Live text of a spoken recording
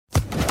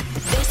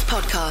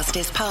podcast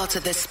is part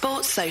of the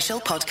Sports Social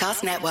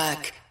Podcast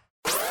Network.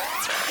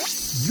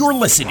 You're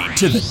listening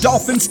to the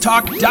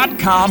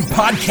DolphinsTalk.com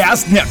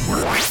podcast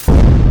network.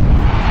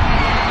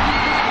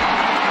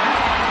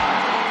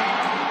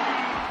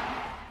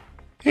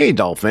 Hey,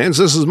 Dolphins,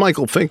 this is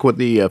Michael Fink with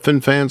the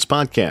FinFans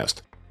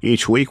Podcast.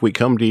 Each week we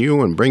come to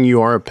you and bring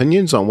you our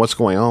opinions on what's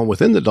going on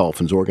within the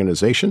Dolphins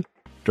organization.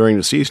 During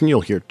the season,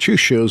 you'll hear 2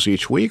 shows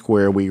each week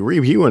where we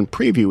review and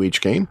preview each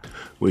game.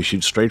 We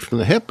shoot straight from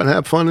the hip and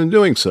have fun in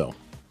doing so.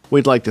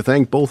 We'd like to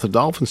thank both the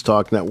Dolphins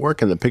Talk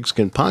Network and the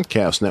Pigskin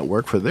Podcast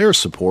Network for their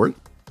support.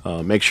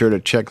 Make sure to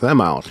check them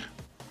out.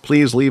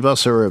 Please leave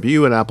us a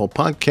review at Apple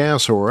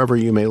Podcasts or wherever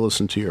you may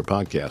listen to your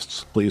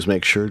podcasts. Please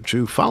make sure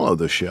to follow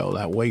the show.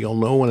 That way you'll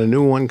know when a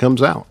new one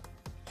comes out.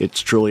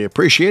 It's truly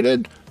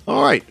appreciated.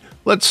 All right,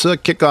 let's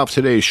kick off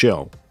today's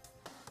show.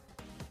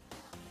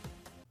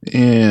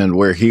 And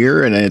we're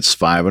here, and it's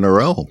 5 in a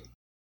row.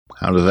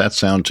 How does that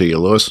sound to you,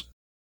 Lewis?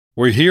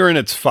 We're here, and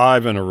it's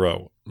 5 in a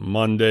row.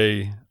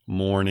 Monday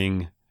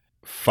morning,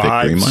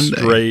 5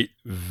 straight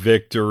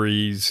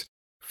victories,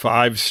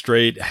 5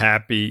 straight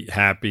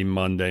happy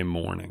Monday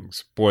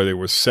mornings. Boy, there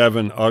were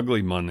 7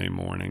 ugly Monday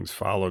mornings,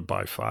 followed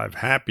by 5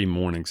 happy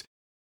mornings.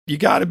 You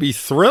got to be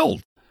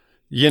thrilled.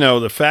 You know,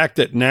 the fact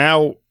that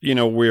now, you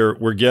know,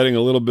 we're getting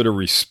a little bit of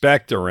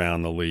respect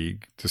around the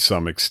league to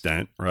some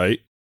extent,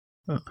 right?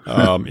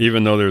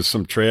 Even though there's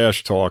some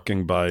trash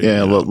talking by...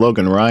 Yeah,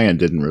 Logan Ryan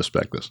didn't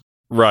respect us.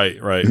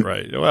 Right.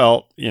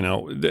 Well, you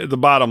know, the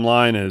bottom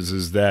line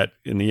is that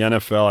in the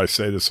NFL, I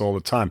say this all the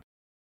time,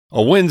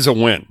 a win's a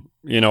win.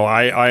 You know,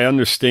 I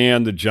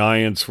understand the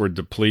Giants were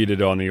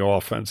depleted on the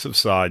offensive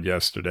side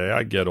yesterday.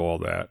 I get all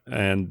that.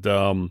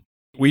 And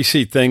we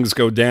see things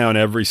go down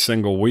every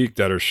single week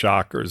that are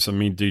shockers. I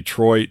mean,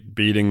 Detroit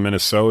beating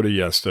Minnesota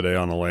yesterday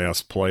on the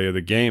last play of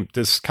the game.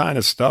 This kind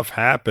of stuff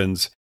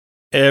happens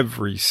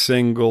every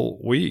single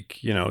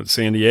week. You know,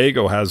 San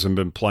Diego hasn't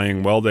been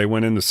playing well. They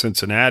went into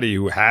Cincinnati,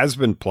 who has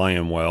been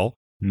playing well,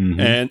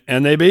 and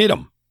they beat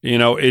them. You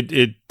know,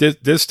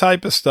 this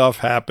type of stuff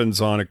happens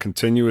on a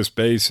continuous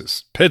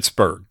basis.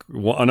 Pittsburgh,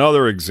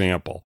 another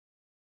example,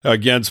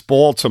 against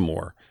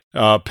Baltimore.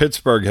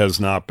 Pittsburgh has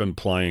not been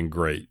playing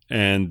great,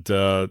 and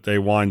they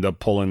wind up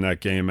pulling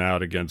that game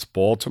out against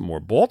Baltimore.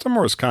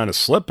 Baltimore's kind of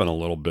slipping a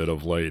little bit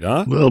of late,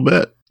 huh? A little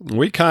bit.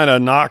 We kind of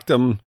knocked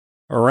them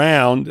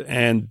around,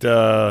 and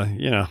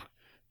you know,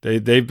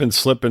 they've been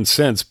slipping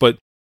since. But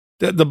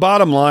the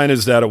bottom line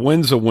is that a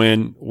win's a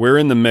win. We're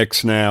in the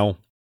mix now,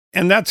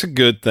 and that's a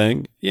good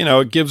thing. You know,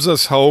 it gives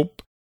us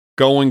hope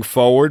going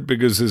forward,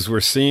 because as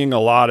we're seeing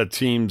a lot of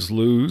teams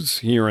lose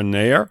here and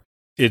there,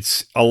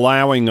 it's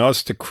allowing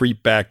us to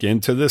creep back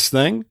into this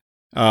thing.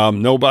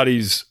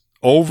 Nobody's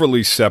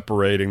overly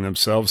separating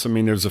themselves. I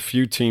mean, there's a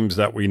few teams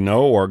that we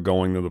know are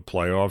going to the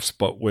playoffs,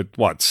 but with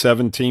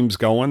 7 teams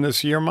going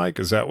this year, Mike?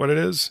 Is that what it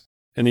is?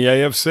 In the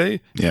AFC?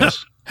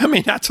 Yes. I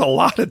mean, that's a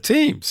lot of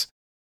teams.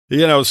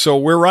 You know, so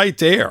we're right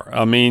there.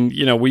 I mean,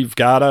 you know, we've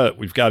got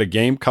a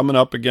game coming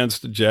up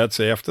against the Jets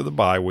after the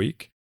bye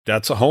week.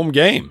 That's a home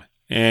game.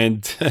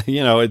 And,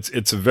 you know,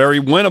 it's a very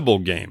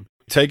winnable game.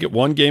 Take it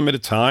one game at a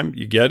time.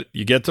 You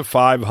get to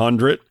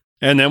 500,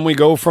 and then we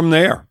go from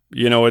there.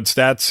 You know, it's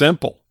that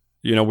simple.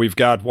 You know, we've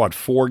got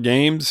 4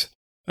 games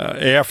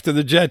after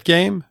the Jet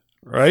game,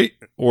 right?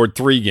 Or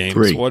 3 games.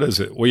 3. What is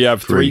it? We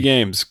have 3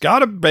 games. Got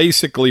to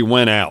basically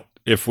win out.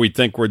 If we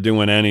think we're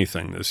doing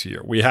anything this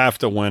year, we have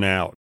to win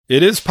out.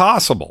 It is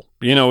possible.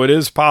 You know, it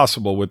is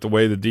possible with the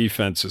way the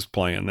defense is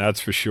playing.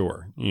 That's for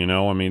sure. You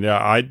know, I mean,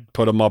 I'd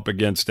put them up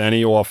against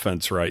any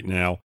offense right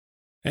now,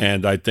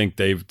 and I think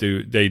they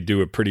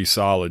do a pretty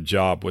solid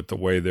job with the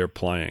way they're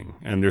playing,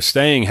 and they're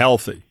staying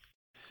healthy,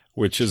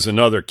 which is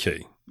another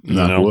key.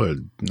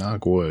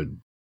 Knock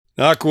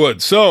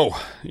wood. So,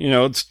 you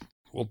know,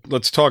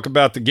 let's talk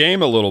about the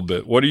game a little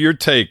bit. What are your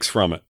takes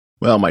from it?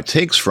 Well, my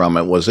takes from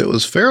it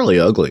was fairly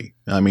ugly.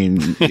 I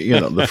mean, you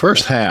know, the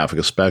first half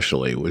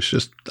especially was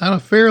just kind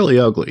of fairly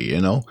ugly, you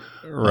know.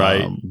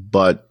 Right.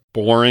 But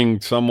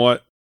boring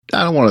somewhat.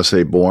 I don't want to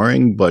say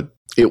boring, but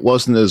it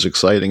wasn't as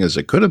exciting as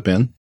it could have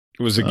been.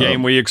 It was a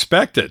game we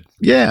expected.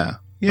 Yeah.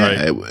 Right.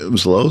 It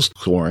was low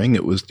scoring.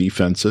 It was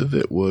defensive.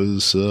 It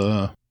was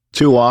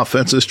 2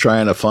 offenses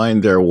trying to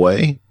find their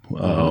way.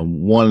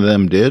 One of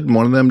them did,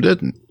 one of them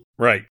didn't.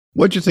 Right.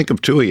 What'd you think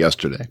of Tua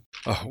yesterday?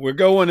 We're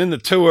going into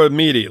Tua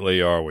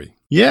immediately, are we?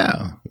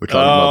 Yeah, we're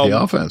talking about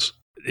the offense.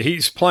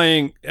 He's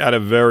playing at a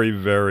very,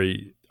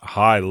 very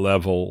high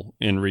level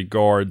in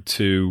regard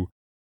to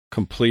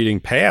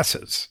completing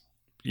passes.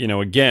 You know,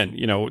 again,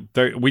 you know,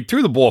 we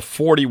threw the ball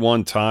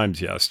 41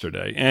 times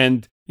yesterday,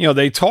 and you know,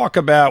 they talk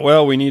about,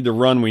 well, we need to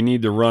run.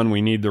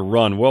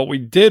 Well, we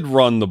did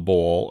run the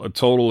ball a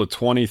total of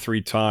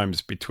 23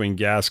 times between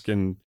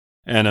Gaskin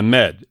and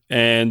Ahmed.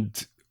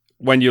 And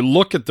when you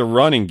look at the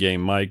running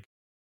game, Mike,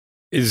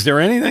 is there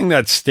anything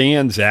that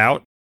stands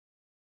out?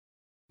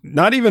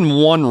 Not even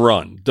one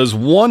run. Does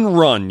one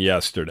run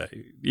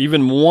yesterday,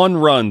 even one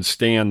run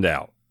stand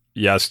out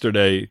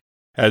yesterday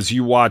as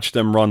you watch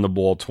them run the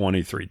ball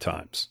 23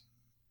 times?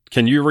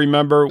 Can you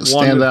remember one?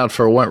 Stand out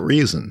for what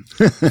reason?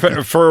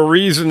 for a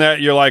reason that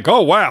you're like,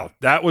 oh, wow,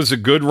 that was a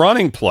good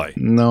running play.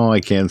 No,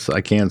 I can't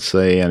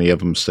say any of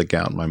them stick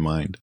out in my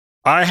mind.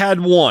 I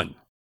had one.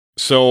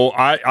 So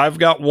I've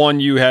got one,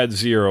 you had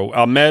zero.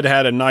 Ahmed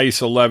had a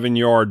nice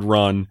 11-yard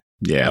run.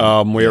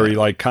 Yeah. Where he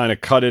like kind of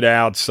cut it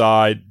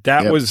outside.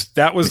 That was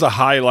the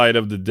highlight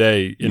of the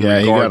day. He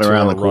got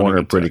around the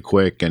corner pretty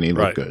quick and he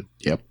looked good.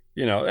 Yep.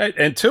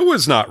 And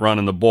Tua's not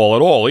running the ball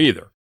at all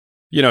either.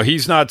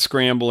 He's not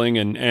scrambling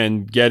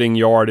and getting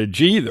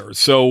yardage either.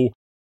 So,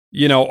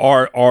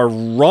 our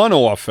run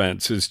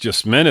offense is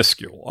just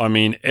minuscule. I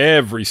mean,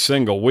 every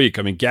single week.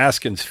 I mean,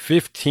 Gaskin's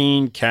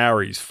 15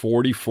 carries,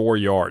 44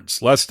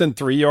 yards, less than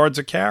 3 yards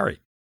a carry.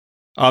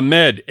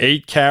 Ahmed,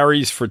 8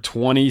 carries for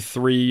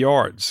 23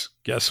 yards.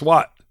 Guess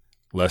what?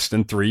 Less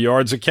than 3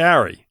 yards a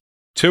carry.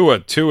 Tua,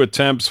 2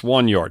 attempts,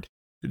 1 yard.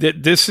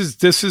 This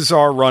is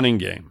our running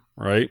game,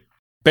 right?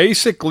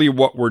 Basically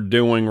what we're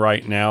doing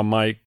right now,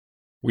 Mike,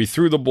 we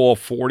threw the ball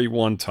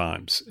 41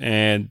 times,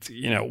 and,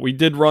 we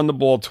did run the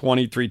ball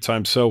 23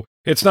 times. So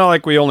it's not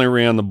like we only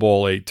ran the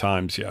ball 8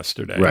 times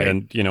yesterday, right.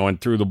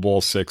 and threw the ball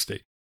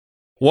 60.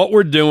 What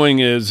we're doing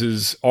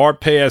is our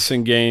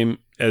passing game,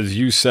 as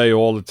you say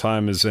all the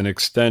time, is an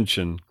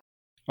extension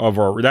of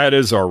that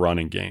is our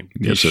running game.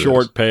 The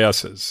short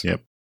passes.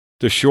 Yep.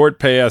 The short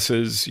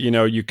passes,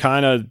 you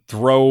kind of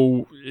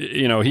throw,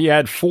 he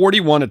had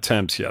 41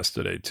 attempts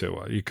yesterday,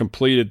 Tua. He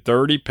completed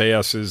 30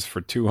 passes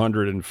for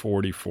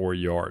 244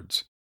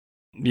 yards.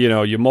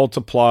 You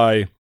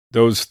multiply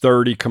those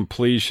 30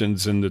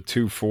 completions into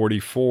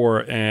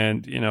 244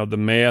 and, the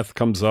math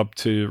comes up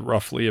to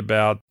roughly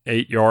about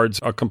 8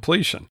 yards a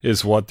completion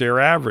is what they're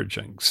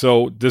averaging.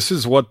 So this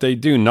is what they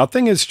do.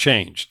 Nothing has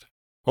changed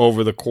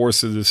over the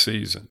course of the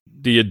season.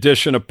 The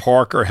addition of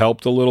Parker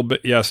helped a little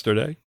bit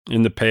yesterday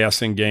in the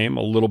passing game,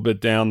 a little bit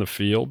down the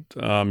field.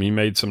 He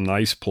made some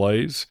nice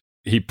plays.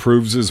 He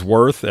proves his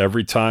worth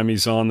every time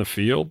he's on the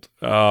field.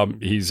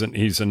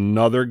 He's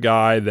another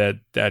guy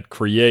that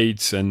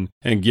creates and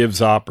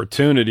gives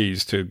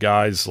opportunities to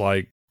guys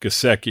like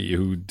Gesicki,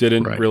 who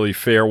didn't really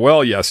fare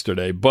well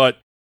yesterday, but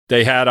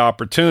they had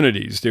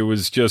opportunities. There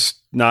was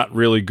just not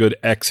really good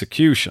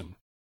execution.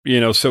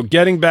 So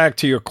getting back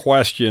to your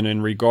question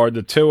in regard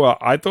to Tua,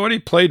 I thought he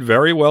played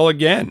very well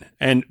again.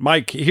 And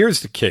Mike,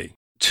 here's the key.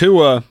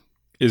 Tua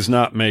is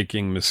not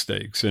making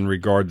mistakes in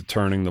regard to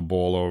turning the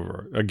ball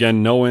over.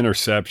 Again, no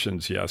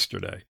interceptions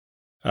yesterday,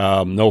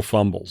 no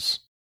fumbles,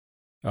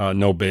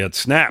 no bad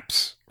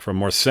snaps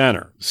from our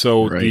center.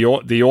 So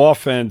the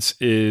offense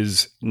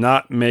is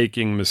not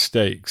making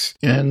mistakes.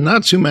 And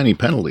not too many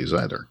penalties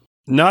either.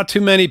 Not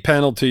too many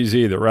penalties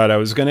either, right? I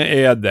was going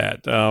to add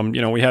that.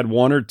 We had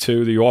 1 or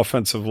 2. The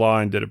offensive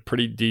line did a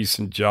pretty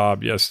decent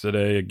job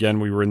yesterday. Again,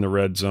 we were in the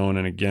red zone,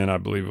 and again, I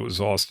believe it was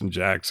Austin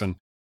Jackson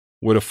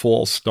with a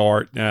false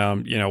start.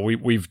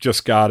 We've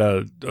just got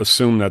to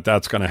assume that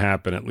that's going to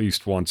happen at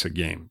least once a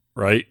game,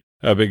 right?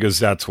 Because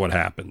that's what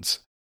happens.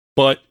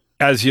 But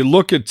as you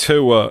look at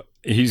Tua,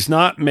 he's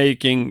not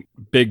making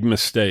big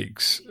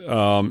mistakes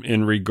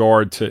in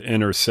regard to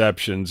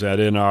interceptions at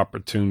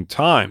inopportune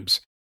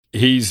times.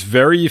 He's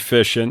very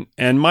efficient,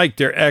 and Mike,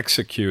 they're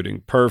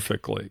executing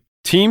perfectly.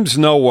 Teams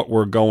know what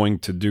we're going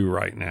to do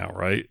right now,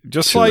 right?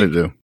 Just sure like they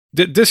do.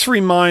 This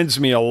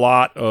reminds me a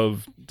lot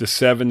of the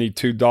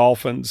 72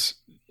 Dolphins,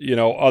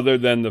 other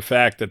than the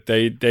fact that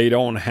they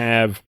don't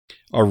have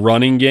a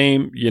running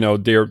game.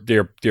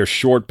 Their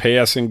short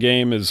passing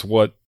game is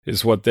what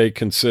they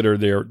consider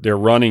their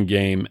running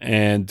game.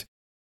 And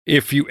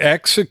if you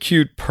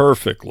execute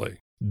perfectly,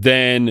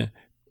 then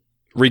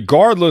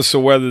regardless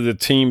of whether the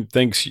team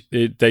thinks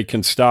they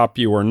can stop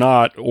you or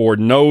not, or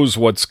knows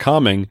what's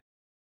coming,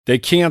 they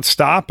can't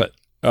stop it.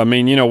 I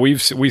mean,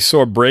 we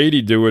saw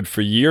Brady do it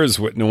for years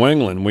with New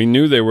England. We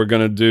knew they were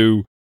going to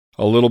do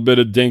a little bit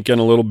of dinking,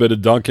 a little bit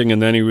of dunking,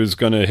 and then he was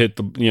going to hit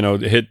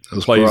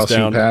those plays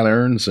down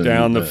patterns and,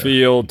 down the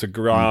field to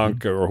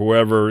Gronk or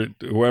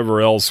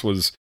whoever else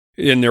was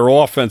in their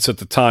offense at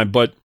the time.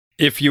 But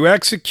if you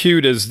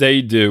execute as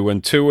they do,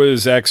 and Tua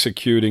is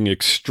executing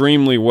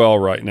extremely well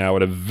right now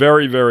at a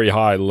very, very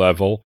high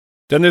level,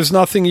 then there's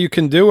nothing you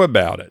can do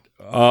about it.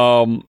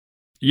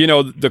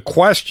 The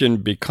question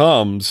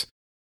becomes,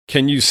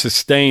 can you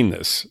sustain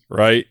this,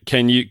 right?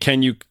 Can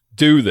you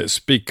do this?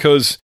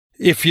 Because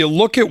if you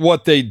look at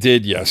what they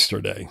did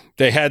yesterday,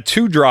 they had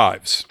 2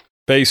 drives,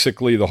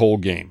 basically the whole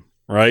game,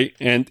 right?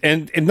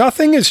 And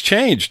nothing has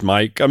changed,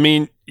 Mike. I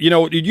mean,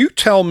 you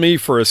tell me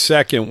for a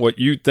second what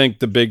you think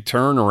the big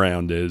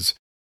turnaround is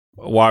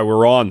while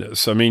we're on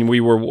this. I mean, we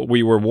were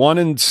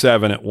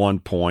 1-7 at one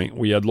point.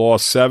 We had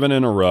lost 7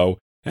 in a row,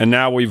 and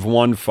now we've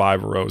won 5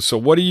 in a row. So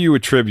what do you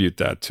attribute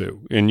that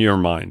to in your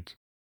mind?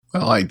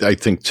 Well, I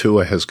think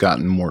Tua has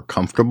gotten more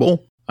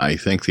comfortable. I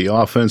think the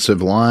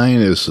offensive line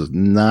is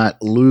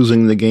not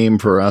losing the game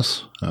for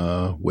us,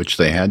 which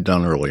they had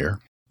done earlier.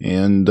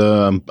 And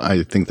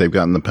I think they've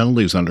gotten the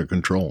penalties under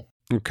control.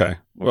 Okay.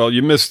 Well,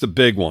 you missed the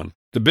big one.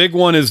 The big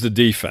one is the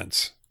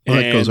defense. Well,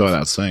 that goes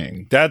without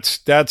saying. That's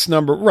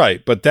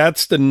but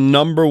that's the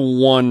number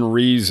one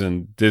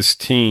reason this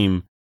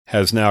team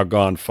has now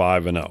gone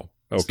 5-0.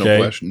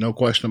 Okay. No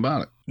question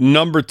about it.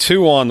 Number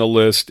 2 on the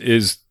list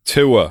is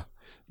Tua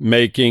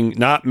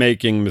not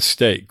making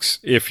mistakes.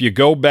 If you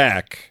go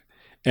back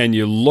and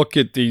you look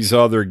at these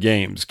other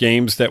games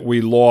that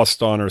we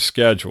lost on our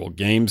schedule,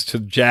 games to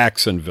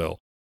Jacksonville,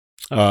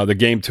 the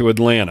game to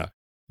Atlanta,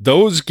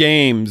 those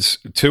games,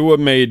 Tua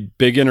made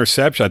big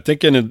interceptions. I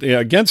think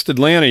against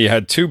Atlanta, you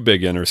had 2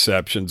 big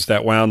interceptions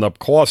that wound up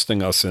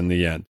costing us in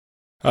the end.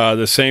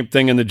 The same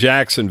thing in the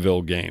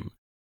Jacksonville game.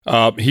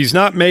 He's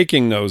not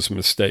making those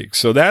mistakes.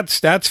 So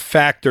that's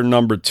factor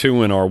number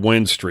 2 in our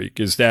win streak,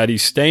 is that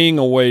he's staying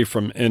away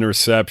from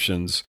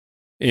interceptions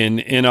in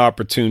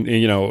inopportune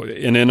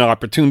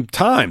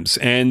times.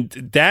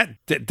 And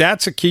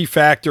that's a key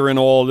factor in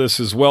all of this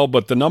as well.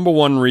 But the number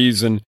one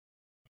reason,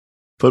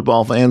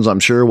 football fans, I'm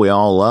sure we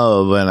all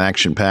love an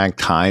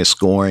action-packed,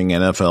 high-scoring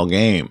NFL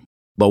game.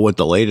 But with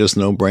the latest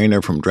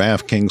no-brainer from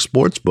DraftKings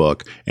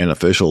Sportsbook, an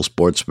official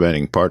sports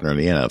betting partner of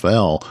the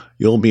NFL,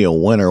 you'll be a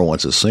winner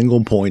once a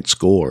single point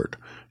scored.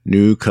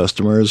 New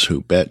customers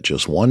who bet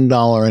just $1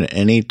 on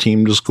any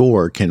team to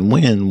score can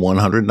win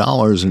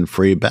 $100 in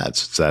free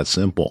bets. It's that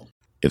simple.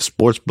 If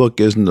Sportsbook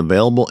isn't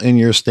available in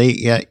your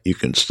state yet, you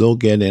can still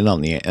get in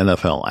on the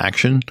NFL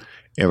action.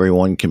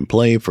 Everyone can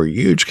play for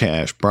huge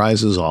cash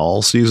prizes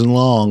all season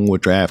long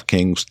with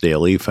DraftKings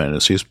daily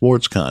fantasy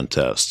sports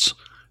contests.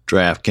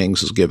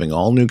 DraftKings is giving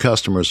all new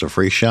customers a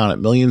free shot at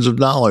millions of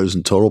dollars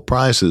in total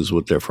prizes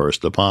with their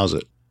first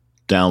deposit.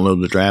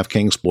 Download the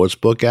DraftKings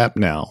Sportsbook app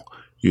now.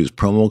 Use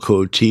promo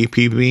code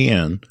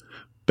TPVN.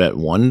 Bet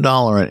 $1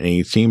 on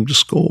any team to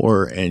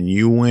score, and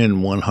you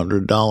win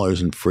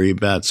 $100 in free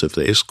bets. If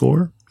they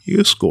score,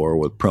 you score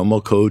with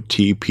promo code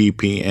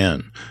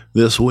TPPN.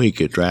 This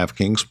week at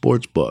DraftKings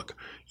Sportsbook,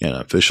 an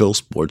official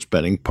sports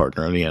betting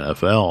partner of the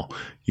NFL.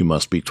 You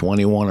must be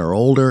 21 or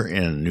older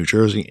in New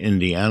Jersey,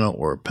 Indiana,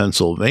 or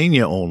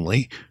Pennsylvania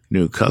only.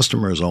 New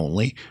customers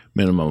only.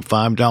 Minimum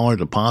 $5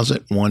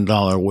 deposit,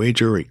 $1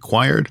 wager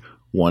required.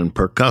 1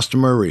 per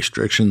customer.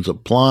 Restrictions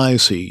apply.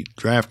 See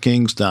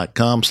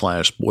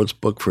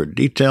DraftKings.com/sportsbook for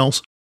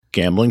details.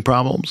 Gambling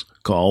problems?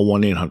 Call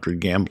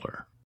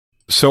 1-800-GAMBLER.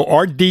 So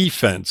our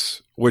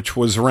defense, which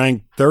was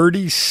ranked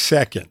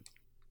 32nd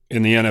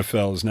in the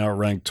NFL, is now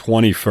ranked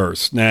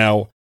 21st.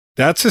 Now,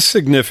 that's a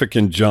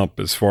significant jump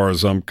as far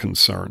as I'm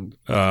concerned.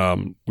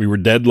 We were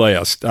dead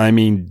last. I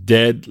mean,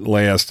 dead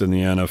last in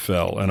the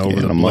NFL. And over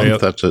in a month,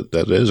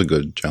 that is a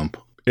good jump.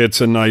 It's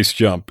a nice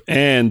jump.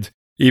 And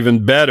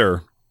even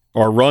better,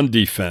 our run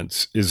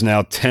defense is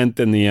now 10th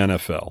in the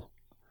NFL.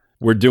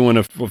 We're doing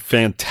a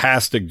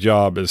fantastic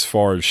job as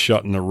far as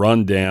shutting the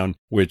run down,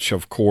 which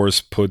of course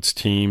puts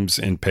teams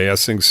in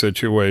passing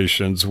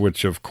situations,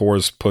 which of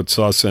course puts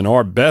us in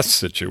our best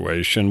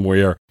situation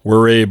where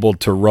we're able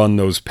to run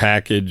those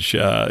package,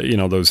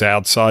 those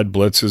outside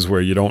blitzes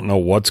where you don't know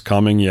what's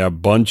coming. You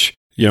have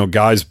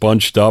guys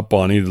bunched up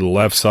on either the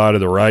left side or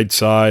the right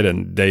side,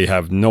 and they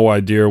have no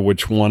idea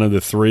which one of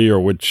the three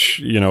or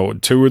which,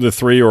 2 of the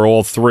 3 or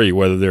all 3,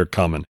 whether they're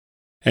coming.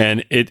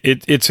 And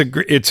it's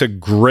a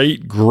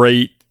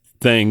great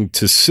thing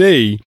to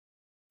see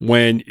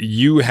when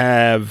you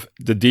have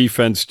the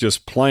defense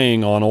just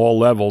playing on all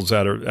levels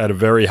at a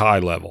very high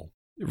level,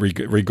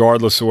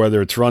 regardless of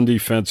whether it's run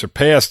defense or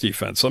pass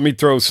defense. Let me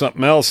throw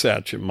something else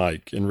at you,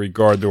 Mike, in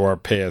regard to our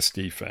pass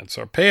defense.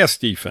 Our pass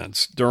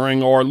defense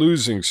during our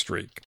losing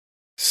streak,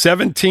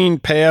 17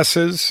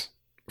 passes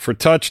for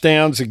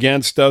touchdowns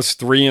against us,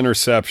 3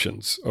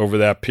 interceptions over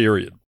that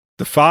period.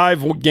 The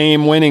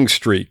 5-game winning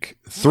streak,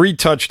 3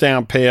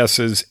 touchdown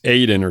passes,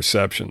 8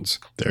 interceptions.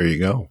 There you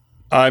go.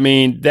 I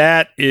mean,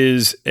 that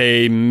is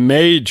a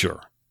major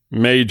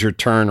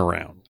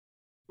turnaround.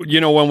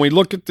 When we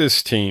look at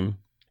this team,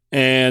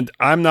 and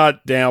I'm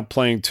not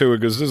downplaying Tua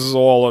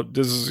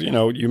because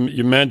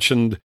you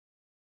mentioned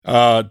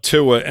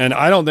Tua, and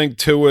I don't think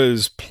Tua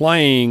is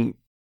playing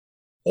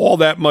all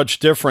that much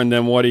different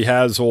than what he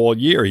has all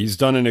year. He's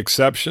done an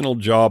exceptional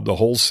job the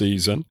whole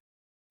season.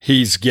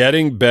 He's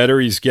getting better.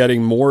 He's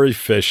getting more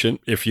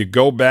efficient. If you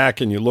go back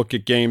and you look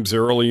at games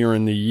earlier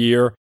in the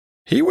year,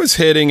 he was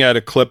hitting at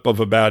a clip of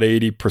about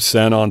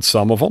 80% on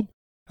some of them.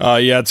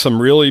 He had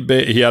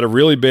a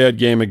really bad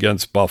game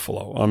against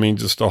Buffalo. I mean,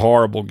 just a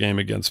horrible game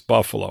against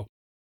Buffalo.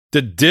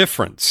 The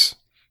difference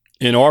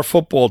in our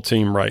football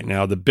team right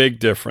now, the big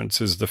difference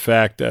is the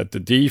fact that the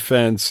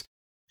defense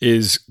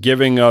is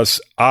giving us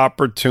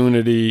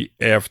opportunity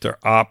after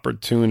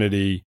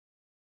opportunity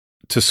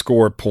to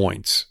score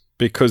points,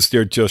 because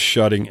they're just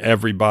shutting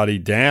everybody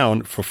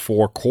down for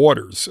 4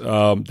 quarters.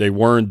 They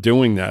weren't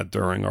doing that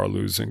during our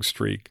losing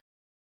streak.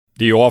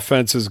 The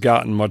offense has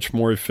gotten much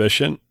more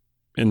efficient,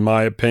 in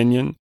my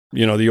opinion.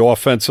 The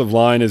offensive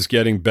line is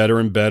getting better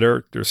and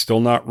better. They're still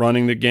not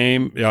running the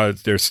game.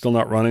 They're still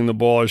not running the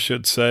ball, I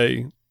should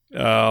say,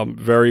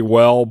 very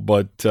well.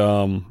 But,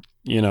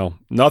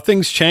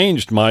 nothing's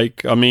changed,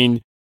 Mike. I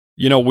mean,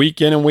 week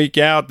in and week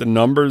out, the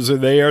numbers are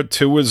there.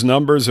 Tua's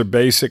numbers are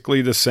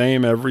basically the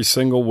same every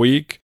single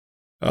week.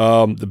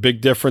 The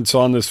big difference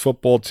on this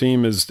football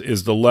team is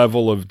the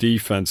level of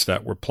defense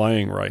that we're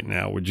playing right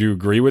now. Would you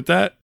agree with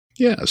that?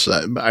 Yes,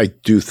 I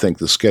do think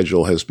the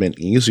schedule has been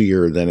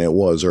easier than it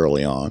was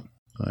early on,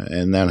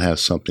 and that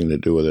has something to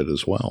do with it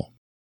as well.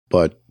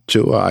 But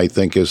Tua, I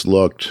think, has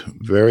looked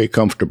very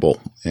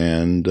comfortable,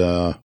 and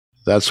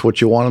that's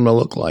what you want him to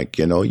look like.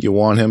 You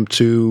want him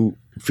to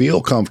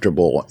feel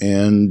comfortable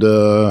and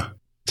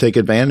take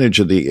advantage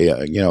of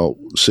the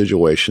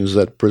situations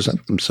that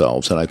present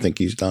themselves, and I think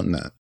he's done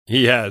that.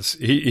 He has.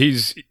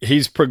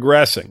 He's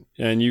progressing,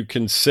 and you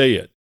can see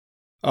it.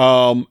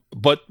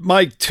 But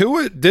Mike,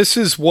 Tua, this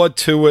is what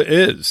Tua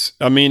is.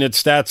 I mean,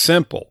 it's that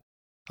simple.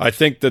 I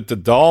think that the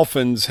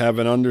Dolphins have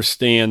an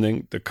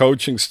understanding, the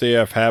coaching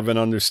staff have an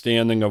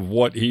understanding of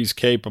what he's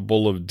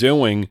capable of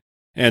doing,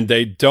 and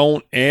they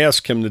don't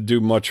ask him to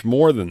do much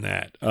more than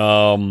that.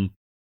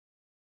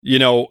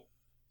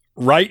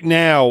 Right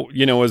now,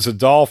 as a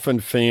Dolphin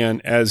fan,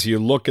 as you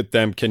look at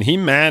them, can he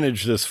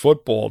manage this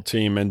football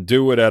team and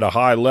do it at a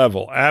high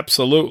level?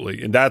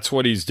 Absolutely, and that's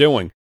what he's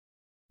doing.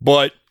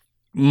 But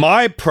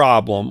my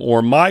problem,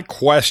 or my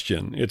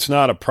question, it's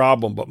not a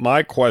problem, but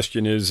my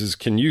question is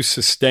can you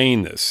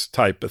sustain this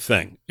type of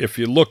thing? If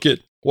you look at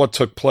what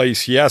took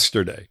place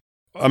yesterday,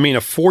 I mean, a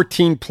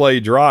 14-play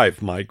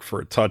drive, Mike,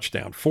 for a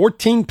touchdown.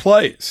 14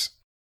 plays.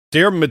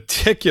 They're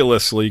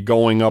meticulously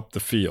going up the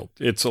field.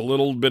 It's a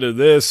little bit of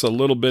this, a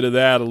little bit of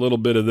that, a little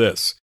bit of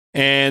this.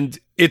 And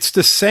it's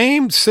the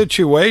same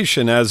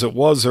situation as it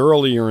was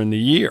earlier in the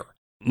year.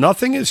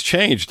 Nothing has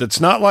changed. It's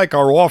not like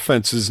our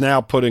offense is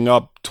now putting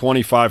up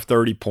 25,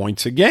 30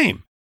 points a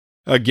game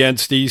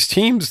against these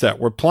teams that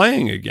we're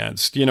playing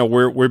against.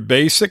 We're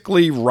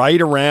basically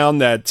right around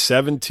that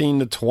 17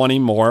 to 20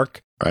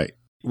 mark. Right.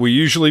 We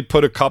usually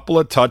put a couple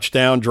of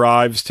touchdown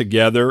drives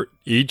together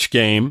each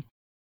game.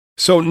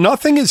 So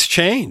nothing has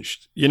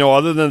changed,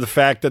 other than the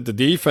fact that the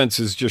defense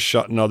is just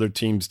shutting other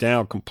teams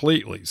down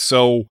completely.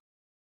 So,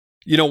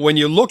 when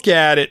you look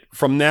at it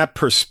from that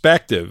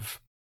perspective,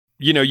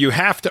 you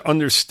have to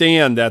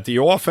understand that the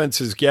offense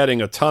is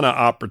getting a ton of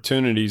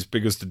opportunities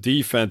because the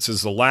defense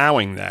is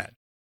allowing that.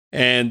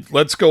 And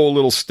let's go a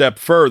little step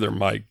further,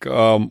 Mike.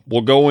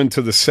 We'll go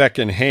into the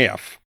second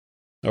half.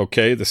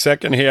 Okay, the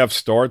second half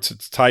starts.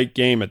 It's a tight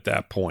game at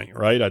that point,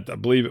 right? I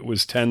believe it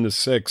was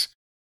 10-6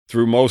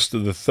 through most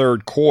of the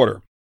third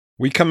quarter.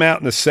 We come out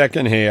in the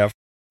second half,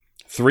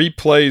 3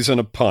 plays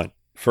and a punt,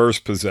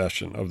 first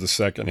possession of the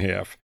second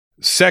half.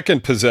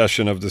 Second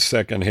possession of the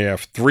second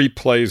half, 3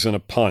 plays and a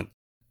punt.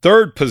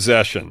 Third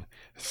possession,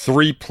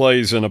 3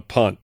 plays and a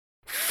punt.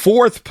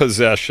 Fourth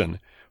possession,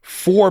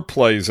 4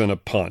 plays and a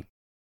punt.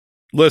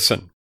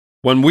 Listen,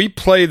 when we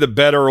play the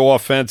better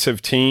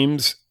offensive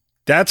teams,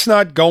 that's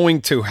not going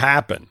to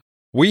happen.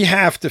 We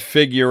have to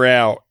figure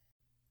out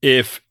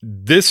if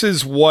this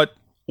is what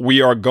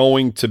we are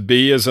going to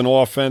be as an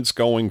offense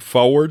going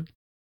forward,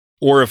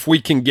 or if we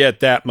can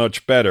get that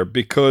much better,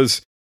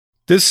 because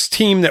this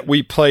team that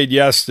we played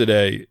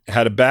yesterday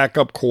had a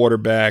backup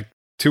quarterback.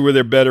 2 of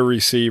their better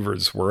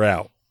receivers were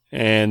out,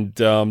 and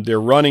their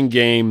running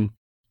game,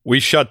 we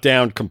shut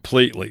down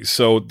completely.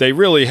 So they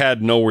really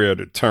had nowhere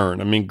to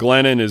turn. I mean,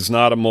 Glennon is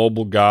not a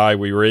mobile guy.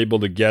 We were able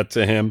to get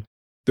to him.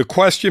 The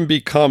question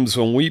becomes,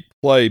 when we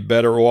play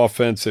better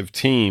offensive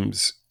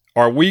teams,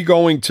 are we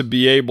going to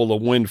be able to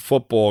win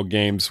football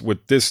games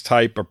with this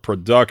type of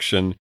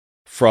production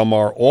from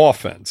our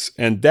offense?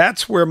 And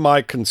that's where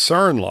my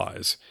concern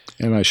lies.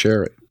 And I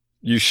share it.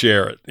 You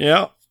share it.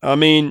 Yeah. I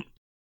mean,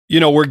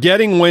 we're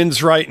getting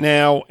wins right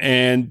now,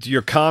 and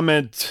your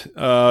comment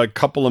a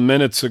couple of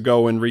minutes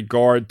ago in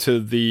regard to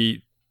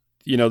the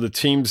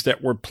teams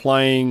that we're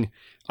playing,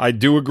 I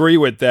do agree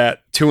with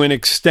that to an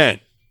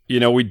extent.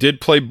 We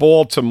did play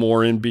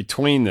Baltimore in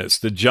between this.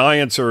 The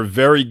Giants are a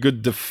very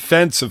good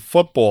defensive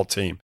football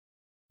team,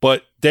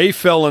 but they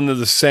fell into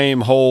the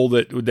same hole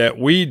that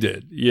we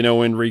did,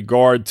 in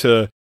regard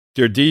to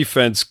their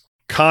defense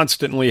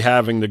constantly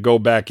having to go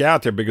back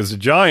out there, because the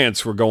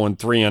Giants were going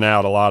 3 and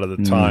out a lot of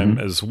the time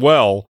as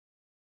well.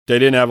 They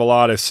didn't have a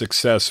lot of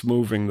success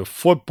moving the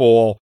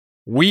football.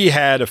 We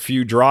had a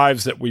few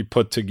drives that we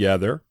put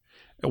together,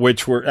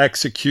 which were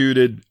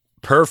executed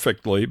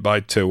perfectly by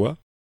Tua,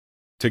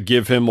 to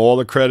give him all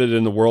the credit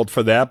in the world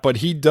for that. But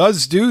he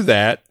does do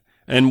that,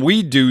 and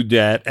we do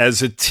that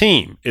as a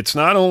team. It's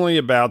not only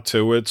about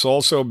Tua, it's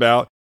also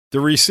about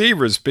the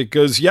receivers,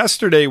 because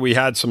yesterday we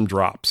had some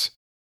drops.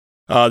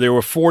 There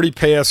were 40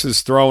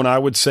 passes thrown. I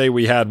would say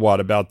we had,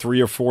 about 3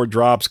 or 4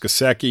 drops.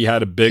 Gesicki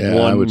had a big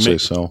one. I would say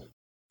so.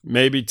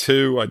 Maybe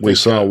 2. We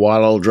saw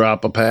Waddle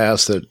drop a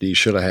pass that he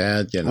should have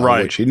had,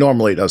 right, which he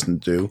normally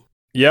doesn't do.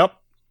 Yep.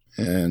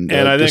 And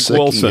I think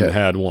Wilson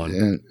had one.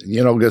 And,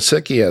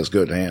 Gesicki has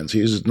good hands.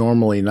 He's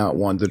normally not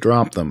one to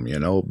drop them,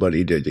 but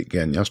he did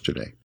again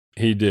yesterday.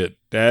 He did.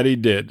 That he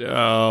did.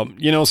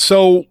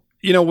 So,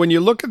 when you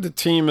look at the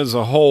team as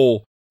a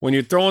whole, when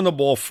you're throwing the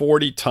ball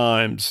 40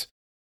 times,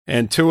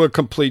 and Tua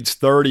completes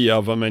 30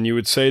 of them, and you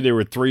would say there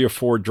were 3 or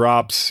 4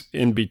 drops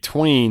in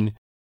between,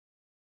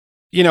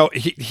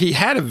 he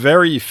had a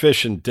very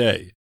efficient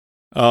day.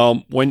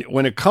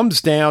 When it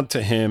comes down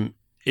to him,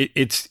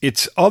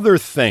 it's other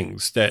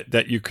things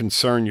that you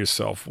concern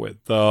yourself with.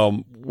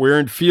 We're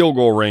in field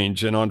goal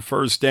range, and on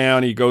first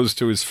down, he goes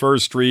to his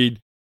first read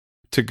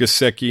to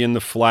Gesicki in the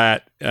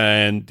flat,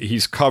 and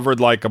he's covered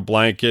like a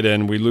blanket,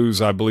 and we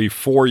lose, I believe,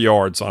 4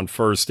 yards on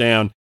first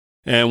down.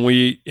 And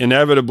we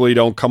inevitably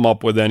don't come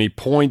up with any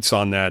points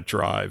on that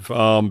drive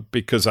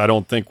because I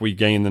don't think we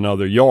gained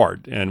another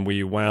yard, and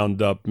we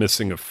wound up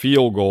missing a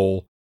field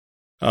goal,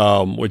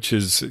 which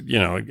is,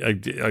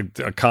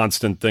 a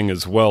constant thing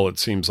as well. It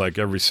seems like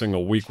every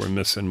single week we're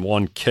missing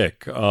one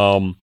kick.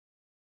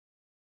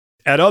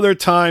 At other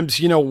times,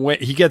 when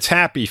he gets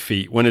happy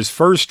feet. When his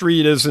first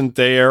read isn't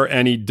there,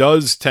 and he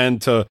does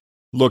tend to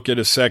look at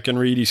a second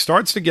read, he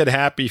starts to get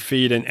happy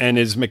feet, and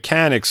his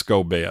mechanics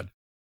go bad.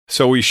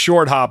 So he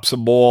short hops a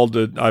ball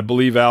to, I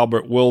believe,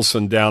 Albert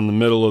Wilson down the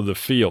middle of the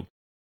field.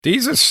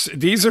 These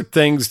are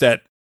things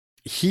that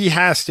he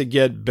has to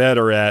get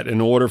better at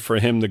in order for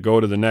him to go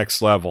to the next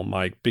level,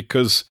 Mike.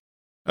 Because,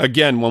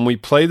 again, when we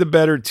play the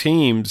better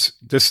teams,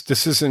 this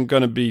isn't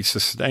going to be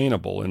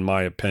sustainable, in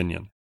my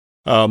opinion.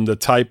 The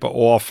type of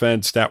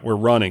offense that we're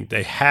running,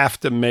 they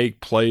have to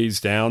make plays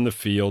down the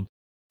field.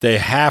 They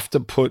have to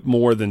put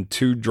more than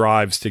 2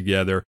 drives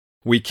together.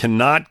 We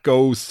cannot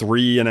go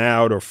 3 and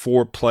out or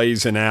 4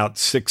 plays and out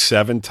 6,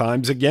 7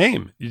 times a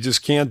game. You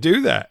just can't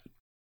do that.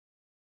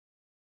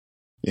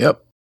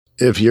 Yep.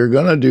 If you're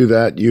going to do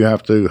that, you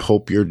have to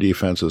hope your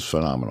defense is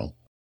phenomenal.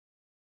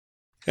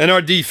 And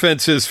our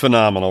defense is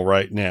phenomenal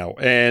right now.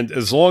 And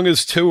as long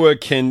as Tua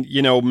can,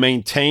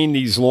 maintain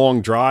these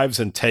long drives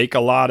and take a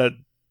lot of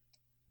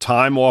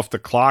time off the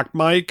clock,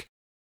 Mike,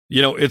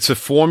 it's a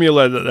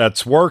formula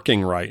that's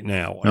working right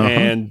now. Uh-huh.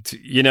 And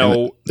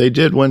they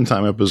did win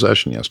time of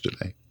possession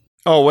yesterday.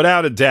 Oh,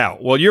 without a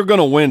doubt. Well, you're going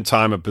to win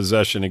time of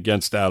possession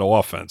against that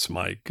offense,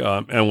 Mike,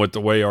 and with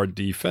the way our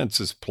defense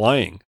is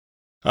playing.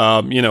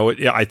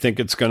 I think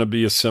it's going to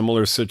be a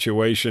similar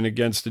situation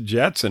against the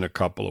Jets in a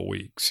couple of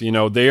weeks.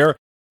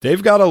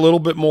 They've got a little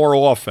bit more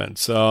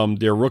offense.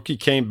 Their rookie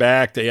came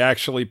back. They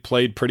actually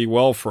played pretty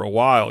well for a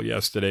while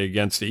yesterday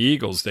against the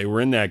Eagles. They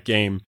were in that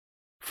game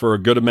for a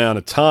good amount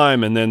of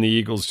time, and then the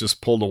Eagles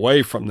just pulled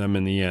away from them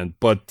in the end.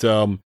 But,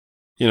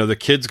 the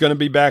kid's going to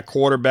be back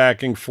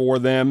quarterbacking for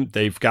them.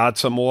 They've got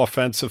some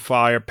offensive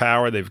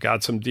firepower. They've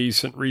got some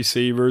decent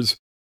receivers.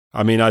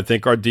 I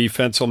think our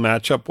defense will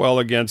match up well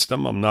against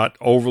them. I'm not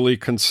overly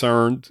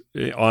concerned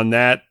on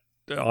that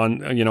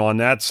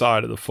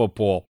side of the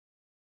football.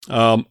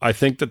 I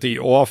think that the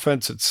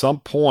offense at some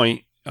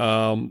point,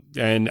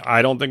 and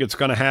I don't think it's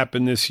going to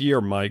happen this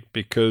year, Mike,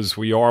 because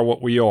we are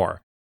what we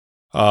are.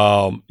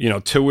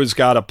 Tua's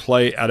got to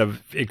play at an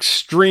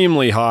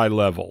extremely high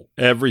level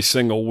every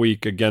single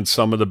week against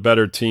some of the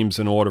better teams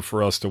in order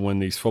for us to win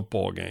these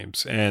football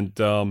games. And,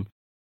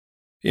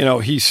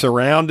 he's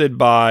surrounded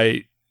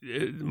by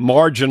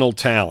marginal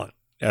talent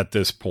at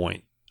this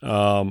point.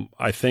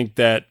 I think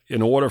that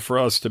in order for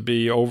us to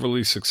be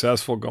overly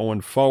successful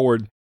going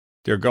forward,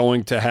 they're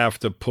going to have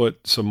to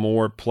put some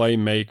more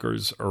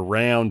playmakers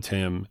around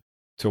him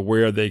to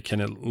where they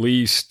can at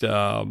least,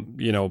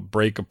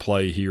 break a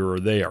play here or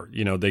there.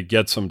 They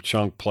get some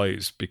chunk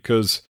plays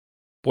because,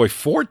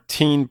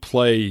 14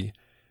 play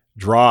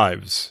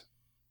drives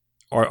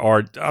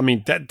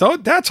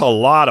that's a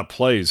lot of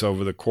plays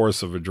over the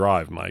course of a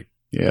drive, Mike.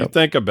 Yeah.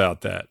 Think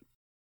about that.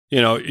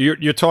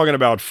 You're talking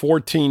about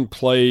 14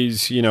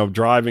 plays,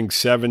 driving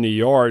 70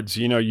 yards.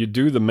 You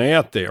do the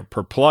math there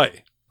per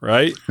play,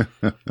 right?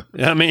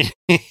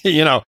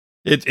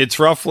 It's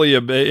roughly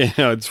a bit,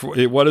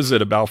 what is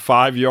it, about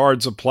 5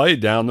 yards a play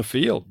down the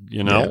field,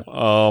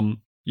 Yeah.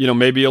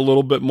 Maybe a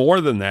little bit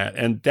more than that.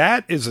 And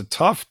that is a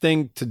tough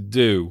thing to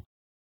do.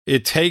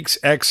 It takes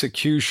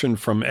execution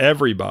from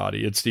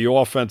everybody. It's the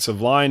offensive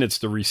line. It's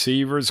the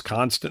receivers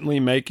constantly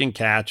making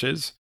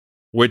catches,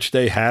 which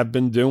they have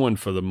been doing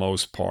for the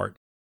most part.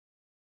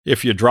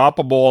 If you drop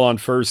a ball on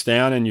first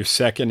down and you're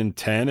 2nd and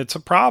 10, it's a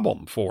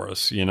problem for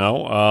us,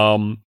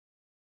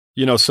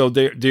 So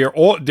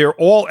they're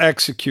all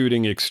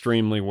executing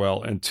extremely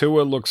well, and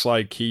Tua looks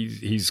like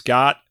he's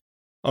got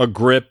a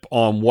grip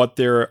on what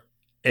they're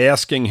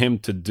asking him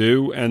to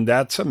do, and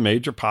that's a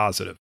major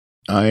positive.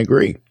 I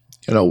agree.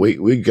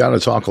 We got to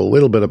talk a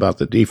little bit about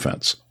the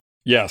defense.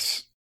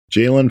 Yes.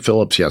 Jalen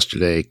Phillips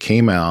yesterday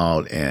came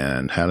out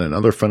and had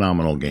another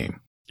phenomenal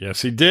game.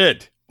 Yes, he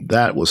did.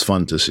 That was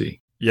fun to see.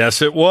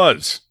 Yes, it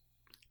was.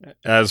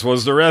 As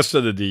was the rest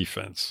of the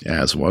defense.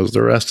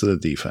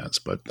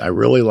 But I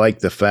really like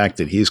the fact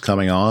that he's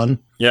coming on.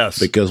 Yes.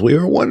 Because we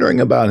were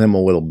wondering about him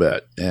a little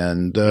bit.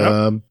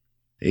 And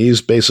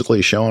he's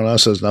basically showing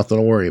us there's nothing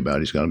to worry about.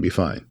 He's going to be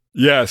fine.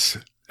 Yes.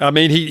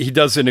 He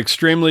does an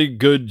extremely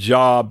good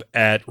job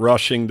at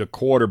rushing the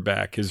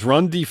quarterback. His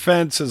run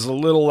defense is a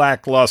little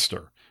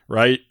lackluster,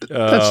 right?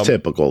 That's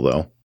typical,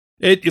 though.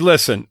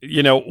 Listen,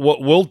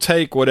 we'll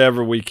take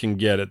whatever we can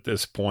get at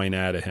this point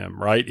out of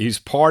him, right? He's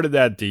part of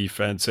that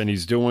defense, and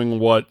he's doing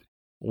what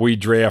we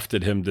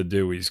drafted him to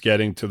do. He's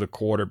getting to the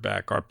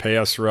quarterback. Our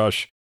pass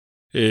rush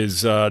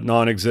is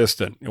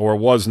non-existent, or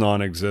was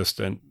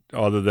non-existent,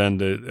 other than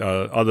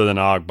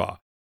Agba.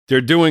 they're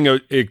doing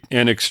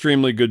an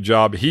extremely good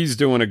job. He's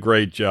doing a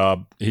great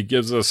job. He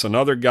gives us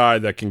another guy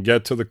that can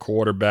get to the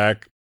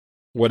quarterback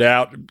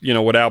without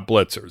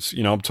blitzers.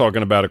 I'm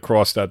talking about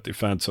across that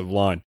defensive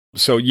line.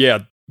 So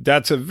yeah,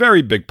 that's a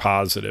very big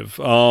positive.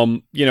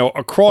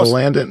 Across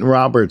Landon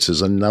Roberts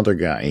is another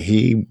guy.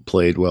 He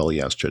played well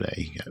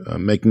yesterday,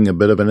 making a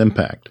bit of an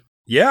impact.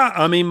 Yeah,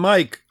 I mean,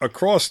 Mike,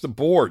 across the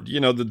board,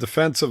 the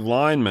defensive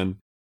linemen,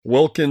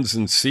 Wilkins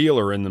and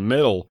Sealer in the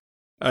middle.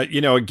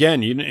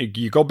 Again,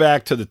 you go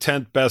back to the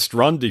 10th best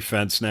run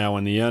defense now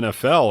in the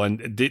NFL,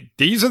 and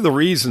these are the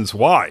reasons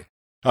why.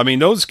 I mean,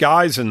 those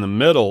guys in the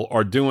middle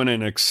are doing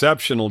an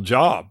exceptional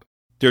job.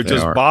 They're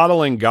just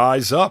bottling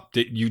guys up.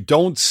 You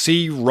don't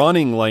see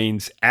running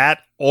lanes at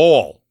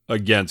all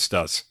against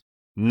us.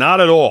 Not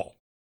at all.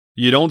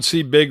 You don't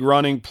see big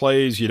running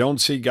plays. You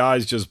don't see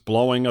guys just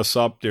blowing us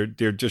up. They're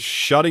just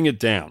shutting it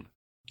down.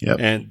 Yep.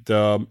 And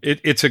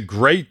it's a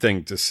great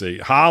thing to see.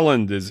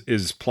 Holland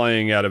is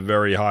playing at a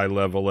very high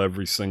level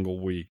every single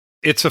week.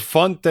 It's a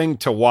fun thing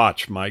to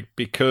watch, Mike,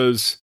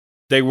 because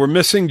they were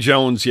missing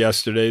Jones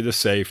yesterday, the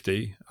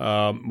safety.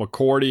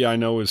 McCourty, I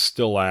know, is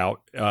still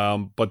out.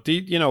 But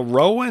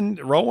Rowe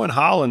and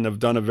Holland have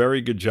done a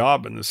very good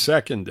job in the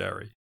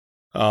secondary,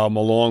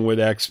 along with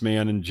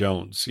X-Man and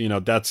Jones.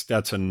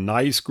 That's a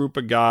nice group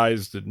of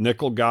guys. The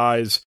nickel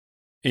guys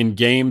in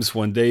games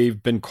when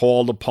they've been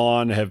called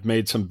upon have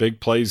made some big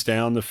plays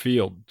down the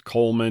field.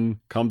 Coleman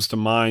comes to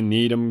mind.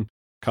 Needham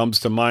comes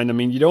to mind. I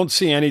mean, you don't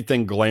see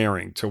anything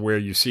glaring to where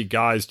you see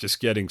guys just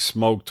getting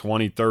smoked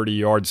 20, 30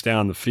 yards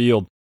down the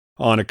field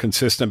on a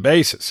consistent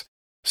basis.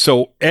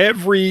 So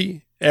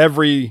every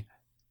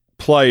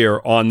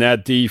player on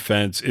that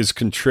defense is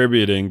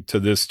contributing to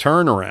this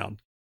turnaround.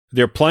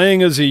 They're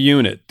playing as a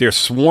unit. They're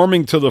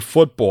swarming to the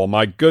football.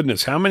 My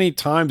goodness, how many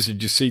times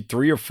did you see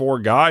 3 or 4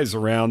 guys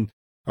around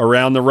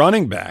the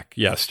running back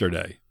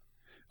yesterday?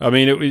 I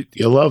mean,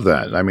 you love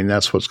that. I mean,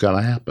 that's what's going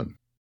to happen.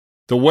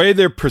 The way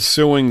they're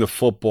pursuing the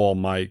football,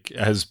 Mike,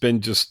 has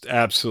been just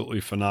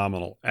absolutely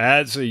phenomenal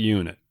as a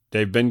unit.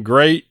 They've been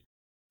great.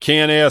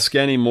 Can't ask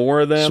any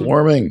more of them.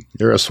 Swarming.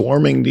 They're a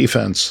swarming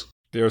defense.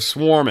 They're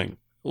swarming.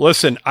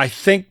 Listen, I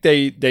think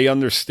they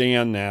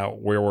understand now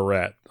where we're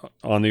at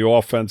on the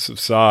offensive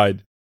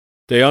side.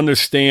 They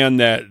understand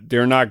that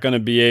they're not going to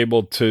be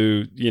able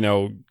to,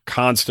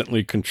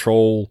 constantly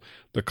control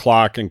the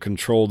clock and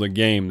control the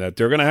game, that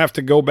they're going to have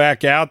to go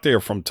back out there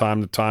from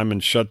time to time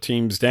and shut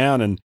teams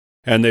down,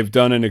 and they've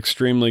done an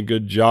extremely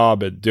good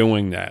job at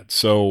doing that.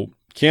 So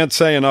can't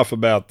say enough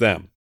about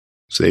them.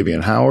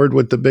 Xavier Howard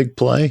with the big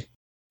play.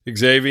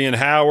 Xavier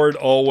Howard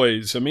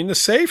always. I mean, the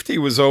safety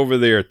was over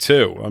there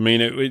too. I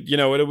mean,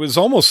 it was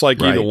almost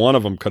like either one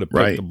of them could have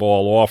picked the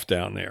ball off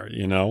down there.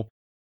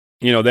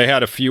 They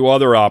had a few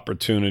other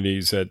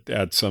opportunities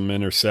at some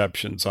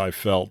interceptions. I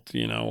felt,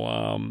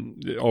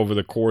 over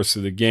the course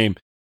of the game.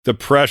 The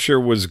pressure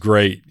was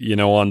great,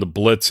 on the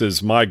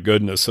blitzes. My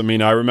goodness. I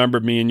mean, I remember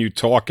me and you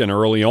talking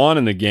early on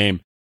in the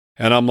game,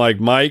 and I'm like,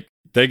 Mike,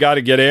 they got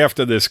to get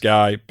after this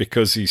guy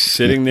because he's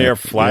sitting there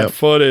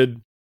flat-footed,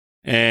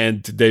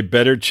 and they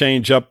better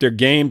change up their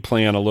game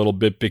plan a little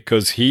bit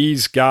because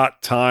he's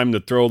got time to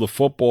throw the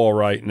football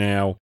right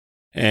now,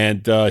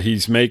 and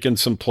he's making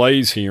some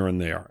plays here and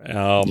there.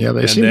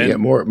 They seem to get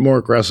more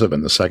aggressive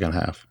in the second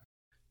half.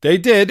 They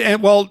did,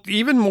 and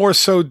even more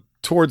so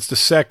towards the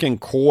second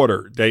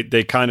quarter,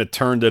 they kind of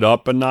turned it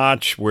up a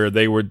notch where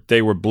they were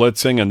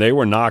blitzing and they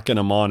were knocking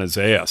him on his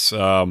ass.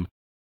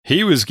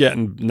 He was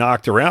getting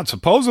knocked around.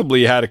 Supposedly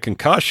he had a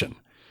concussion,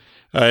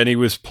 and he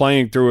was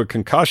playing through a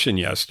concussion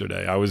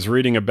yesterday. I was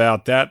reading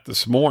about that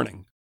this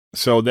morning.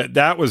 So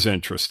that was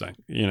interesting.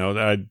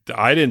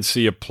 I didn't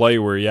see a play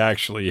where he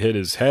actually hit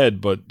his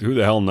head, but who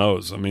the hell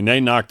knows? I mean, they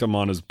knocked him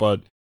on his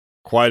butt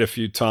quite a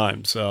few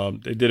times.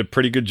 They did a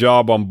pretty good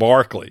job on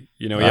Barkley.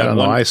 I don't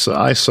know. I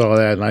saw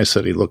that, and I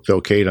said he looked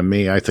okay to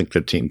me. I think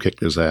the team kicked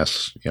his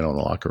ass, in the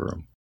locker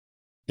room.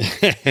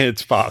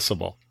 It's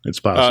possible. It's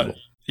possible.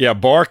 Yeah,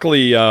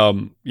 Barkley,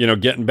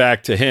 getting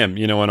back to him,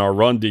 in our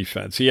run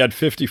defense. He had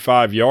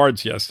 55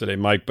 yards yesterday,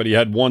 Mike, but he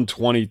had one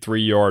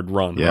 23-yard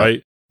run,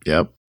 right?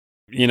 Yep.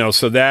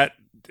 So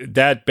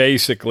that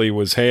basically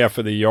was half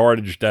of the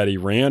yardage that he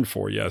ran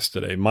for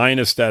yesterday,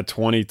 minus that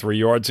 23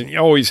 yards. And you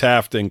always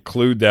have to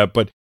include that.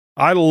 But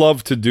I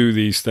love to do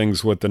these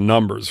things with the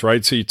numbers,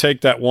 right? So you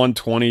take that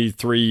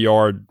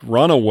 123-yard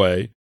run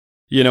away,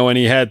 and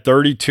he had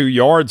 32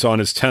 yards on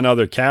his 10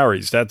 other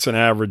carries. That's an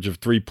average of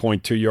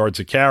 3.2 yards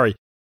a carry.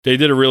 They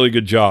did a really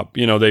good job.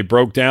 They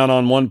broke down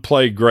on one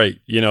play,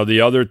 great.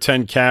 The other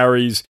 10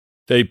 carries,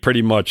 they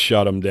pretty much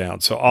shut him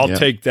down. So I'll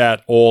take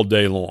that all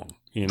day long.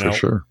 For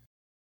sure.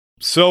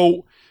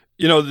 So,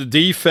 the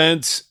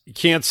defense, you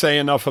can't say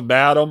enough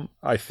about them.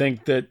 I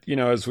think that,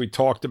 as we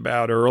talked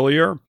about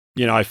earlier,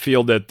 I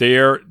feel that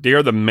they're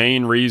the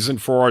main reason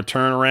for our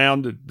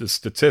turnaround, the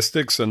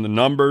statistics and the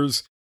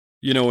numbers,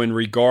 in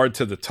regard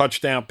to the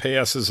touchdown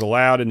passes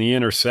allowed and the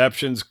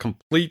interceptions,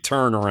 complete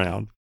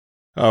turnaround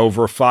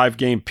over a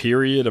 5-game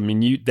period. I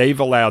mean, they've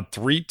allowed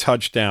 3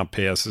 touchdown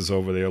passes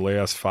over their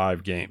last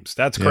 5 games.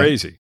 That's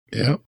crazy.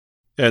 Yeah.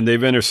 and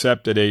they've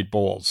intercepted 8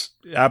 balls.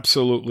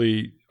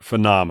 Absolutely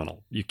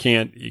phenomenal. You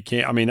can't,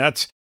 I mean,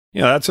 that's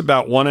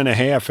about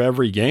 1.5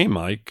 every game,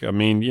 Mike. I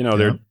mean,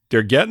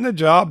 they're getting the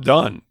job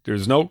done.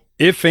 There's no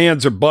ifs,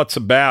 ands, or buts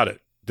about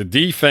it. The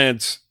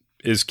defense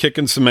is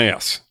kicking some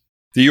ass.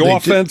 The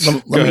offense,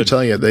 let me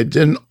tell you, they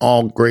didn't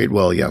all grade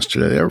well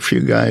yesterday. There were a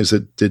few guys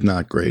that did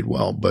not grade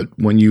well, but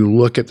when you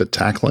look at the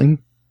tackling,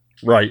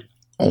 right,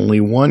 only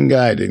one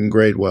guy didn't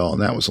grade well,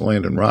 and that was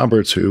Landon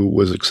Roberts, who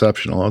was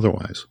exceptional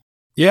otherwise.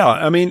 Yeah,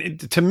 I mean,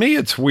 to me,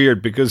 it's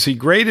weird because he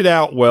graded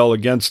out well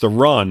against the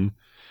run,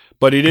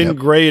 but he didn't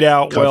grade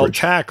out well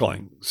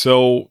tackling.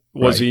 So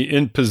was he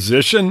in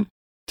position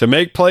to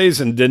make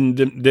plays and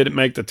didn't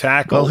make the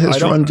tackle? Well,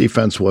 his run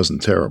defense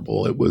wasn't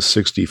terrible. It was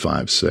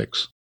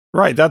 65-6.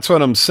 Right, that's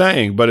what I'm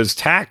saying. But his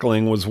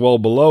tackling was well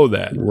below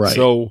that. Right.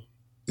 So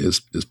his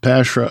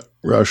pass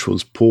rush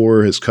was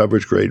poor. His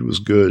coverage grade was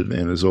good,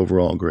 and his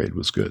overall grade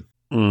was good.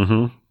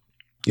 Mm-hmm.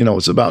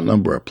 It's about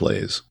number of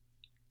plays.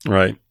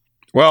 Right.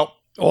 Well,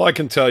 all I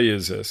can tell you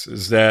is this: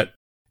 is that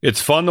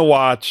it's fun to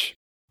watch.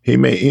 He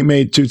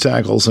made 2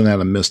 tackles and had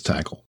a missed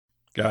tackle.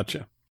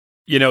 Gotcha.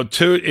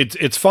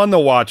 It's fun to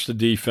watch the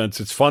defense.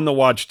 It's fun to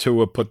watch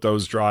Tua put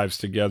those drives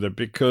together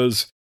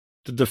because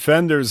the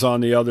defenders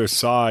on the other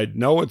side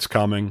know it's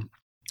coming,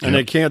 and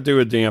they can't do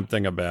a damn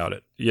thing about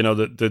it.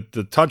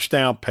 The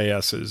touchdown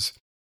passes,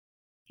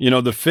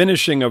 the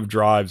finishing of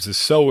drives is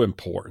so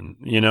important.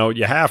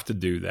 You have to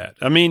do that.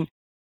 I mean,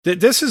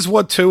 this is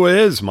what Tua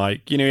is,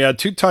 Mike. He had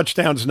 2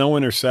 touchdowns, no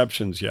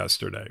interceptions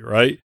yesterday,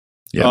 right?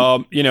 Yeah.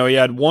 He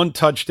had 1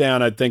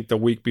 touchdown, I think, the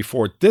week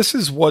before. This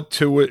is what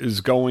Tua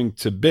is going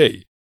to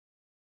be.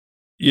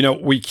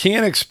 We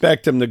can't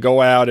expect him to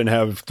go out and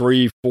have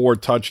 3-4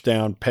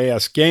 touchdown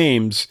pass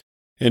games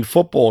in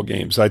football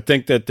games. I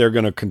think that they're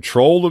going to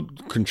control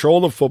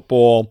the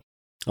football,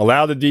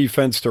 allow the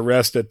defense to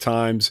rest at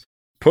times,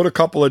 put a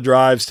couple of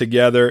drives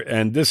together,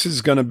 and this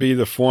is going to be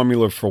the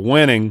formula for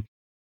winning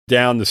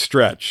down the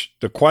stretch.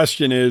 The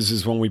question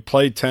is when we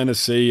play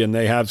Tennessee and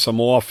they have some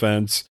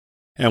offense,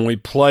 and we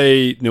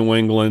play New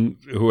England,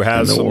 who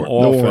has some offense.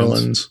 New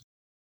Orleans.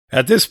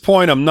 At this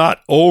point, I'm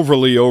not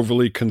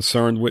overly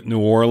concerned with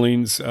New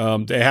Orleans.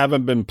 They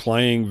haven't been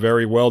playing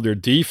very well. Their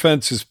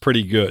defense is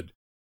pretty good.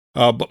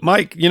 But,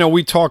 Mike,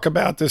 we talk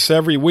about this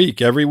every week.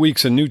 Every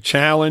week's a new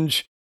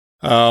challenge.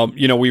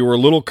 We were a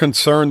little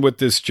concerned with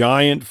this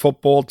giant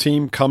football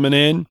team coming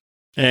in,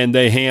 and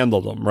they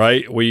handled them,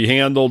 right? We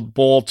handled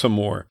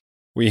Baltimore.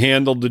 We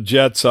handled the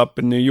Jets up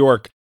in New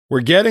York.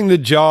 We're getting the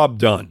job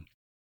done.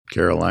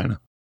 Carolina.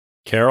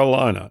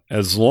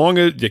 As long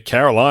as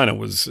Carolina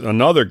was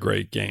another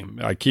great game.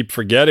 I keep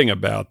forgetting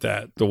about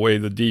that, the way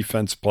the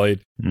defense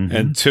played,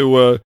 and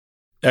Tua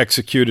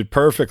executed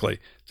perfectly.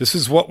 This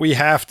is what we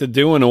have to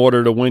do in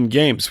order to win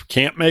games. We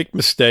can't make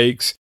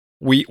mistakes.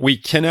 We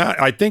cannot.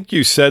 I think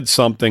you said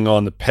something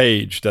on the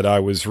page that I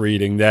was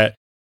reading that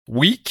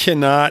we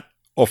cannot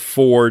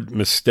afford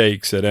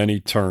mistakes at any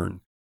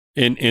turn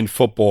in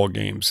football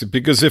games,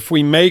 because if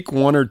we make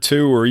 1 or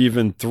 2 or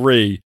even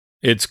 3,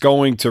 it's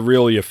going to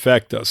really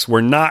affect us.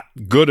 We're not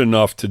good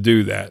enough to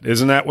do that.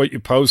 Isn't that what you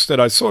posted?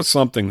 I saw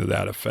something to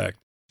that effect.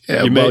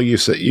 Yeah, you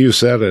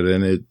said it,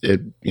 and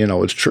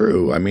it's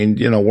true. I mean,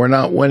 we're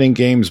not winning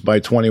games by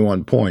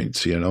 21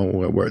 points.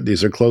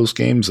 These are close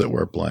games that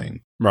we're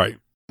playing. Right.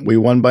 We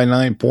won by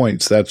 9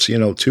 points. That's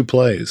 2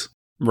 plays.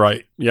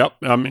 Right. Yep.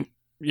 I mean,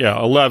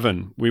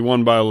 11. We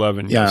won by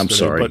 11. Yeah, yesterday, I'm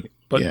sorry.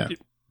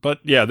 But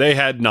they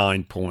had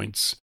 9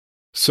 points.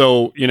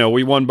 So,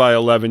 we won by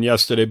 11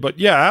 yesterday. But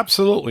yeah,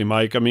 absolutely,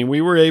 Mike. I mean,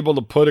 we were able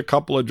to put a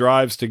couple of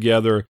drives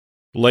together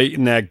late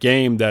in that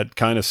game that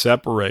kind of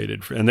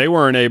separated, and they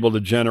weren't able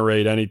to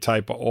generate any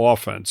type of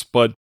offense.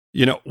 But,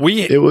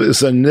 it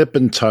was a nip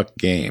and tuck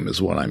game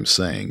is what I'm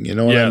saying. You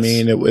know what I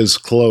mean? It was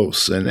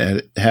close.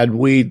 And had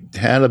we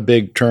had a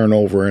big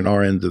turnover in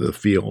our end of the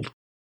field,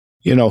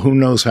 who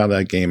knows how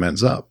that game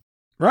ends up.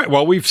 Right.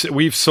 Well,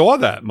 we've saw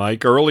that,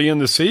 Mike, early in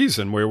the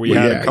season where we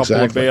had a couple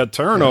of bad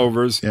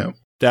turnovers. Yeah.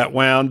 That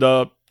wound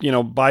up,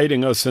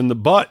 biting us in the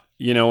butt,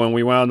 and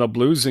we wound up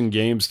losing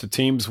games to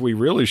teams we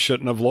really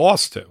shouldn't have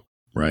lost to.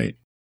 Right.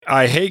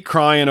 I hate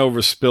crying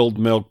over spilled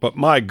milk, but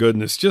my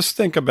goodness, just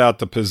think about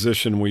the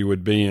position we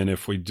would be in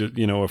if we did,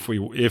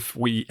 if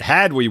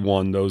we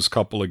won those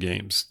couple of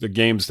games, the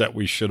games that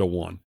we should have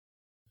won.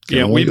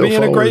 Yeah, we'd be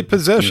in a great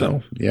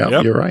position.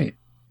 Yep. You're right.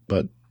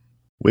 But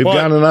we've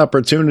got an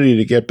opportunity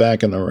to get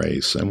back in the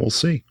race, and we'll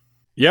see.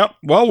 Yep.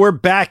 Well, we're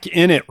back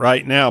in it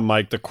right now,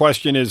 Mike. The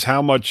question is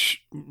how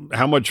much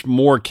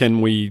more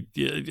can we,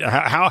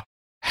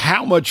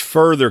 how much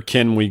further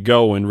can we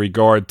go in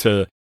regard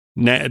to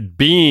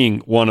being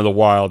one of the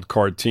wild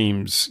card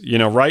teams?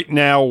 Right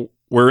now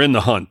we're in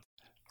the hunt,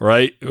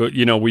 right?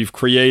 We've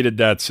created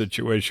that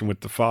situation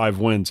with the 5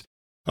 wins.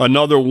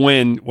 Another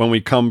win when we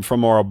come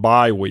from our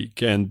bye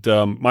week. And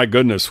my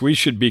goodness, we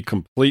should be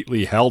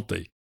completely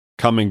healthy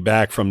coming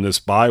back from this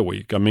bye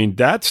week. I mean,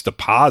 that's the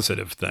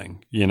positive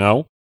thing,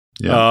 Yeah.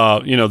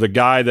 The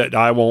guy that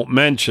I won't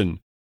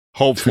mention,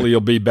 hopefully he'll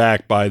be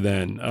back by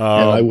then.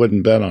 I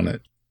wouldn't bet on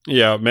it.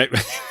 Yeah.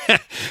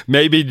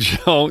 Maybe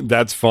Jones.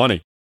 That's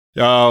funny.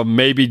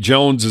 Maybe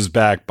Jones is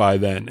back by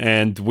then,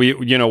 and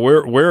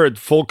we're at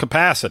full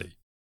capacity,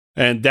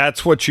 and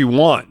that's what you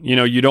want.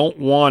 You don't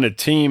want a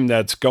team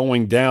that's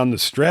going down the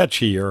stretch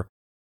here,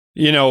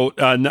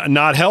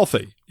 not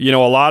healthy. A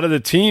lot of the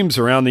teams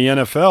around the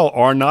NFL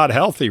are not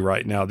healthy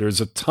right now.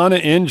 There's a ton of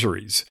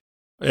injuries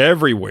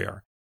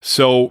everywhere.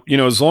 So,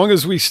 as long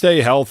as we stay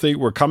healthy,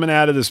 we're coming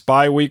out of this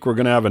bye week. We're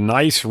going to have a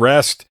nice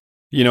rest,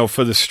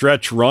 for the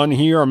stretch run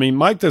here. I mean,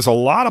 Mike, there's a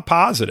lot of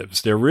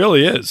positives. There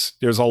really is.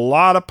 There's a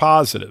lot of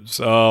positives.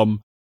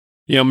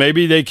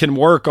 Maybe they can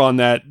work on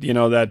that,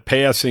 that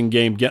passing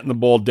game, getting the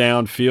ball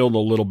downfield a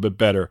little bit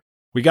better.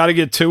 We got to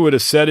get to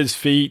set his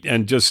feet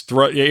and just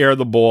air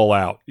the ball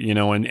out,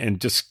 and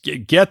just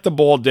get the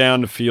ball down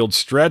the field,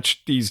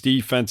 stretch these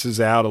defenses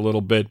out a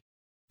little bit.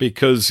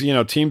 Because,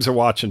 teams are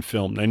watching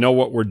film. They know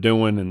what we're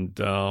doing.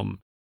 And,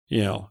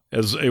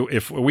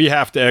 if we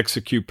have to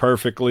execute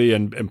perfectly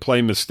and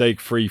play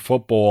mistake-free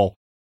football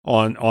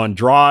on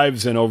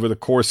drives and over the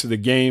course of the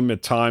game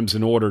at times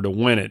in order to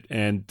win it.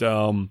 And,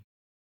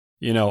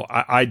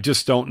 I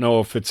just don't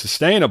know if it's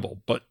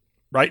sustainable. But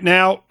right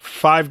now,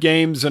 5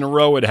 games in a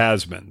row it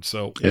has been.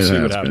 So we'll see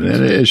what happens.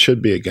 And it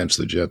should be against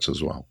the Jets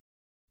as well.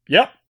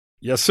 Yep.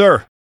 Yes,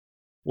 sir.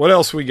 What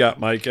else we got,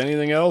 Mike?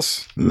 Anything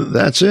else?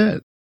 That's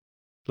it.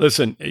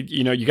 Listen,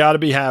 you got to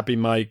be happy,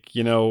 Mike.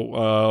 Hey,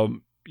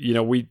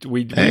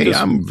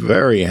 I'm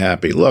very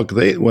happy. Look,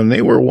 when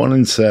they were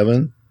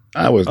 1-7,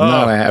 I was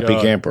not a happy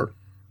camper.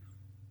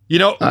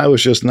 I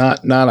was just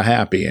not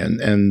happy,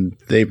 and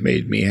they've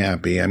made me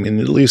happy. I mean,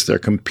 at least they're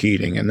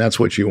competing, and that's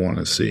what you want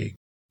to see.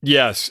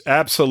 Yes,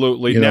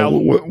 absolutely.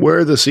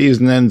 Where the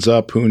season ends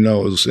up, who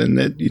knows?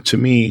 And to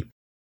me,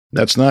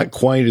 that's not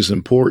quite as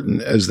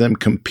important as them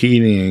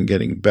competing and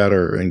getting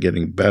better. And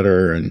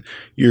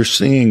you're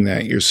seeing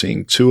that. You're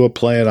seeing Tua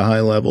play at a high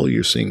level.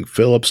 You're seeing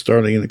Phillips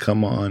starting to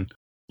come on.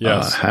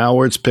 Yes.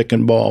 Howard's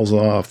picking balls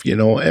off.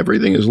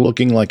 Everything is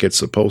looking like it's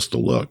supposed to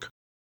look.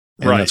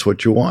 And that's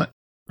what you want.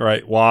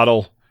 Right.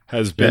 Waddle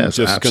has been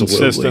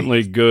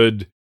consistently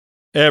good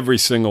every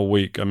single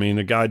week. I mean,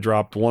 the guy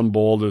dropped one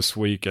ball this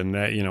week, and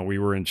that, we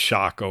were in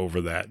shock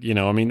over that.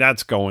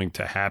 That's going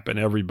to happen.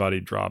 Everybody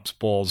drops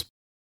balls.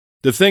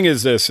 The thing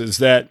is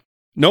that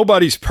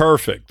nobody's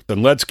perfect,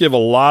 and let's give a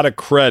lot of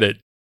credit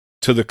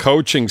to the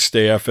coaching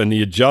staff and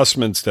the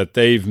adjustments that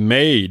they've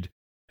made.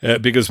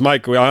 Because,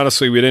 Mike, we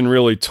didn't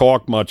really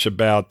talk much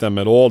about them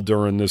at all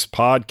during this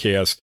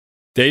podcast.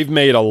 They've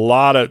made a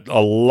lot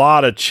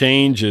of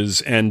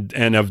changes and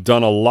have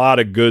done a lot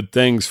of good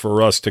things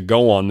for us to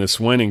go on this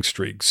winning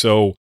streak.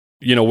 So,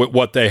 with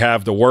what they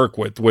have to work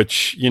with,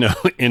 which,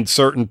 in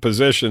certain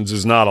positions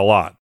is not a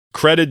lot.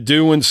 Credit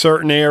due in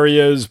certain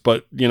areas,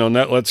 but,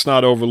 let's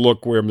not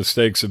overlook where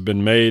mistakes have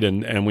been made,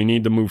 and we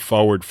need to move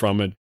forward from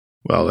it.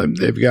 Well,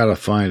 they've got to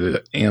find an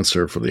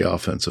answer for the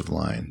offensive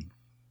line,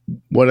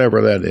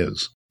 whatever that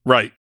is.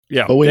 Right.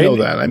 Yeah. But we know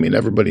that. I mean,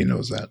 everybody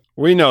knows that.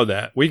 We know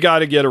that. We got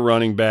to get a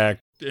running back.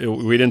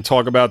 We didn't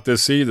talk about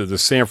this either. The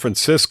San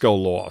Francisco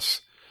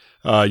loss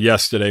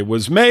yesterday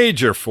was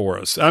major for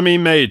us. I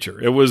mean,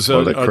 major. It was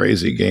a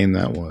crazy game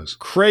that was.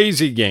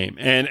 Crazy game.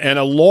 And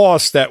a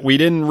loss that we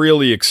didn't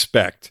really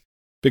expect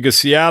because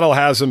Seattle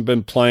hasn't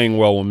been playing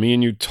well. When me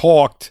and you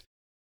talked,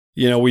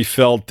 we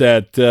felt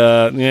that,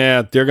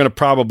 they're going to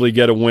probably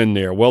get a win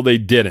there. Well, they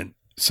didn't.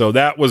 So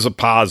that was a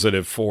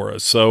positive for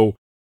us. So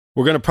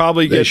we're going to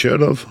probably get... They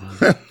should have.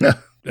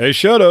 They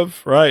should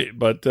have, right.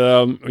 But,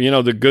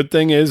 the good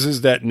thing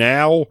is that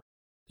now,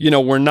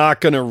 we're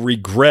not going to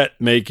regret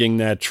making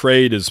that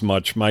trade as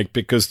much, Mike,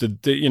 because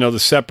the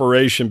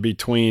separation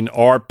between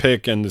our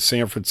pick and the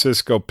San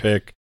Francisco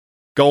pick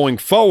going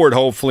forward,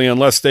 hopefully,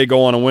 unless they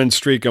go on a win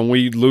streak and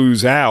we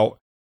lose out,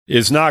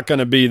 is not going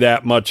to be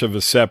that much of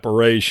a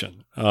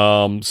separation.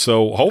 So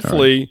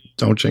hopefully... Right.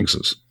 Don't jinx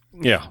us.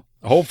 Yeah.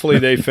 Hopefully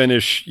they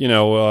finish,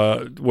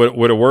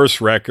 with a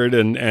worse record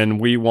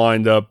and we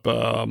wind up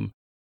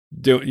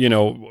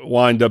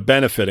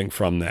benefiting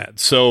from that.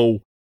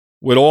 So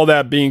with all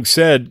that being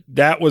said,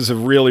 that was a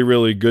really,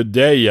 really good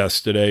day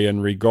yesterday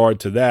in regard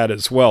to that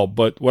as well.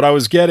 But what I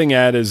was getting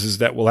at is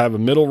that we'll have a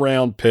middle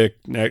round pick,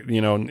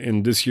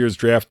 in this year's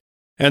draft.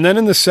 And then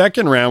in the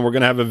second round, we're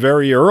going to have a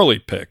very early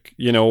pick,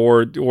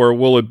 or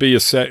will it be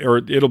or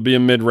it'll be a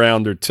mid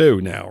round or two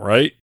now,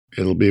 right?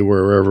 It'll be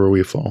wherever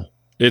we fall.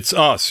 It's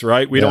us,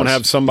 right? We don't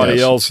have somebody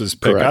else's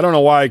pick. Correct. I don't know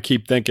why I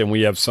keep thinking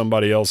we have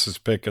somebody else's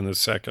pick in the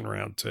second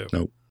round too.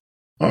 Nope.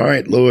 All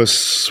right,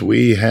 Lewis,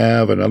 we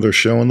have another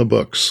show in the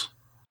books.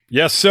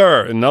 Yes,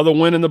 sir. Another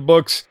win in the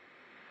books,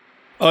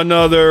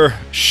 another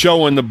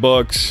show in the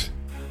books,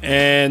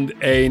 and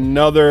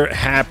another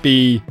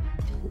happy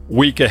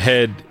week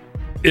ahead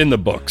in the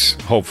books,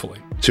 hopefully.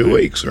 2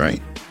 weeks,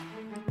 right?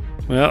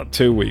 Well,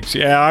 2 weeks.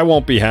 Yeah, I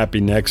won't be happy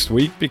next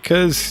week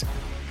because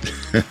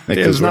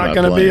there's not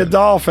going to be a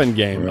Dolphin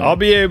game.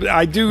 Right.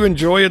 I do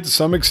enjoy it to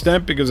some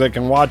extent because I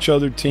can watch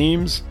other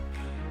teams.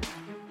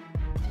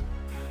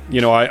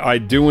 I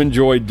do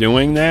enjoy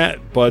doing that,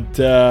 but,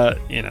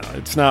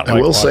 it's not like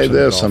I will say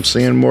this, I'm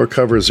seeing more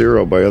cover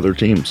zero by other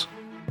teams.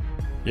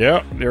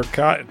 Yeah,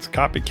 it's a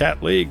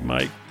copycat league,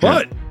 Mike.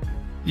 But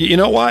you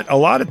know what? A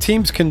lot of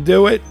teams can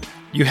do it.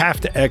 You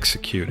have to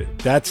execute it.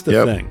 That's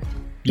the thing.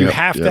 You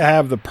have to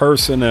have the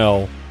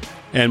personnel,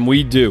 and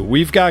we do.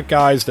 We've got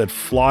guys that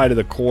fly to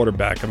the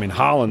quarterback. I mean,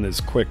 Holland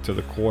is quick to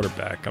the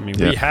quarterback. I mean,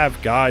 we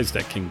have guys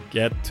that can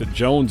get to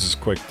Jones is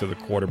quick to the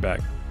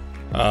quarterback.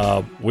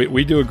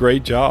 We do a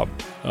great job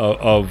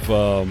of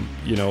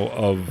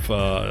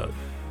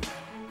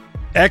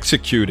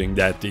executing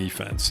that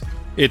defense.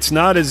 It's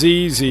not as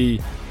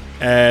easy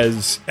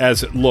as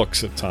it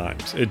looks at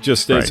times. It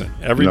just isn't.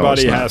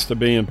 Everybody has to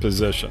be in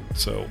position.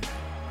 So,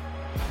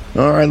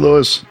 all right,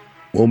 Lewis,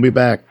 we'll be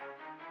back.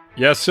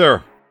 Yes,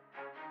 sir.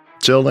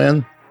 Till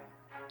then,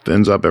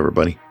 fins up,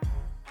 everybody.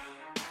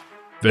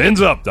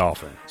 Fins up,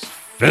 Dolphins.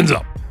 Fins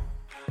up.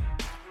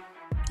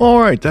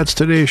 All right, that's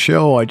today's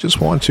show. I just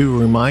want to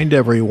remind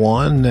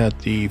everyone that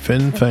the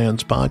Fin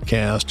Fans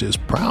podcast is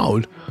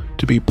proud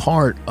to be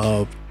part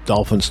of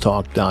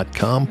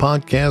DolphinsTalk.com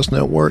podcast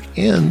network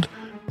and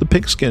the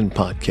Pigskin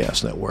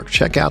Podcast Network.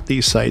 Check out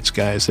these sites,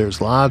 guys.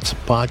 There's lots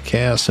of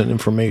podcasts and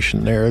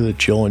information there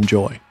that you'll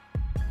enjoy.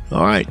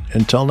 All right,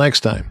 until next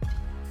time,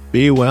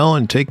 be well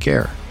and take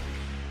care.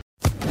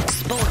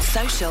 Sports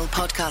Social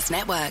Podcast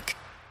Network.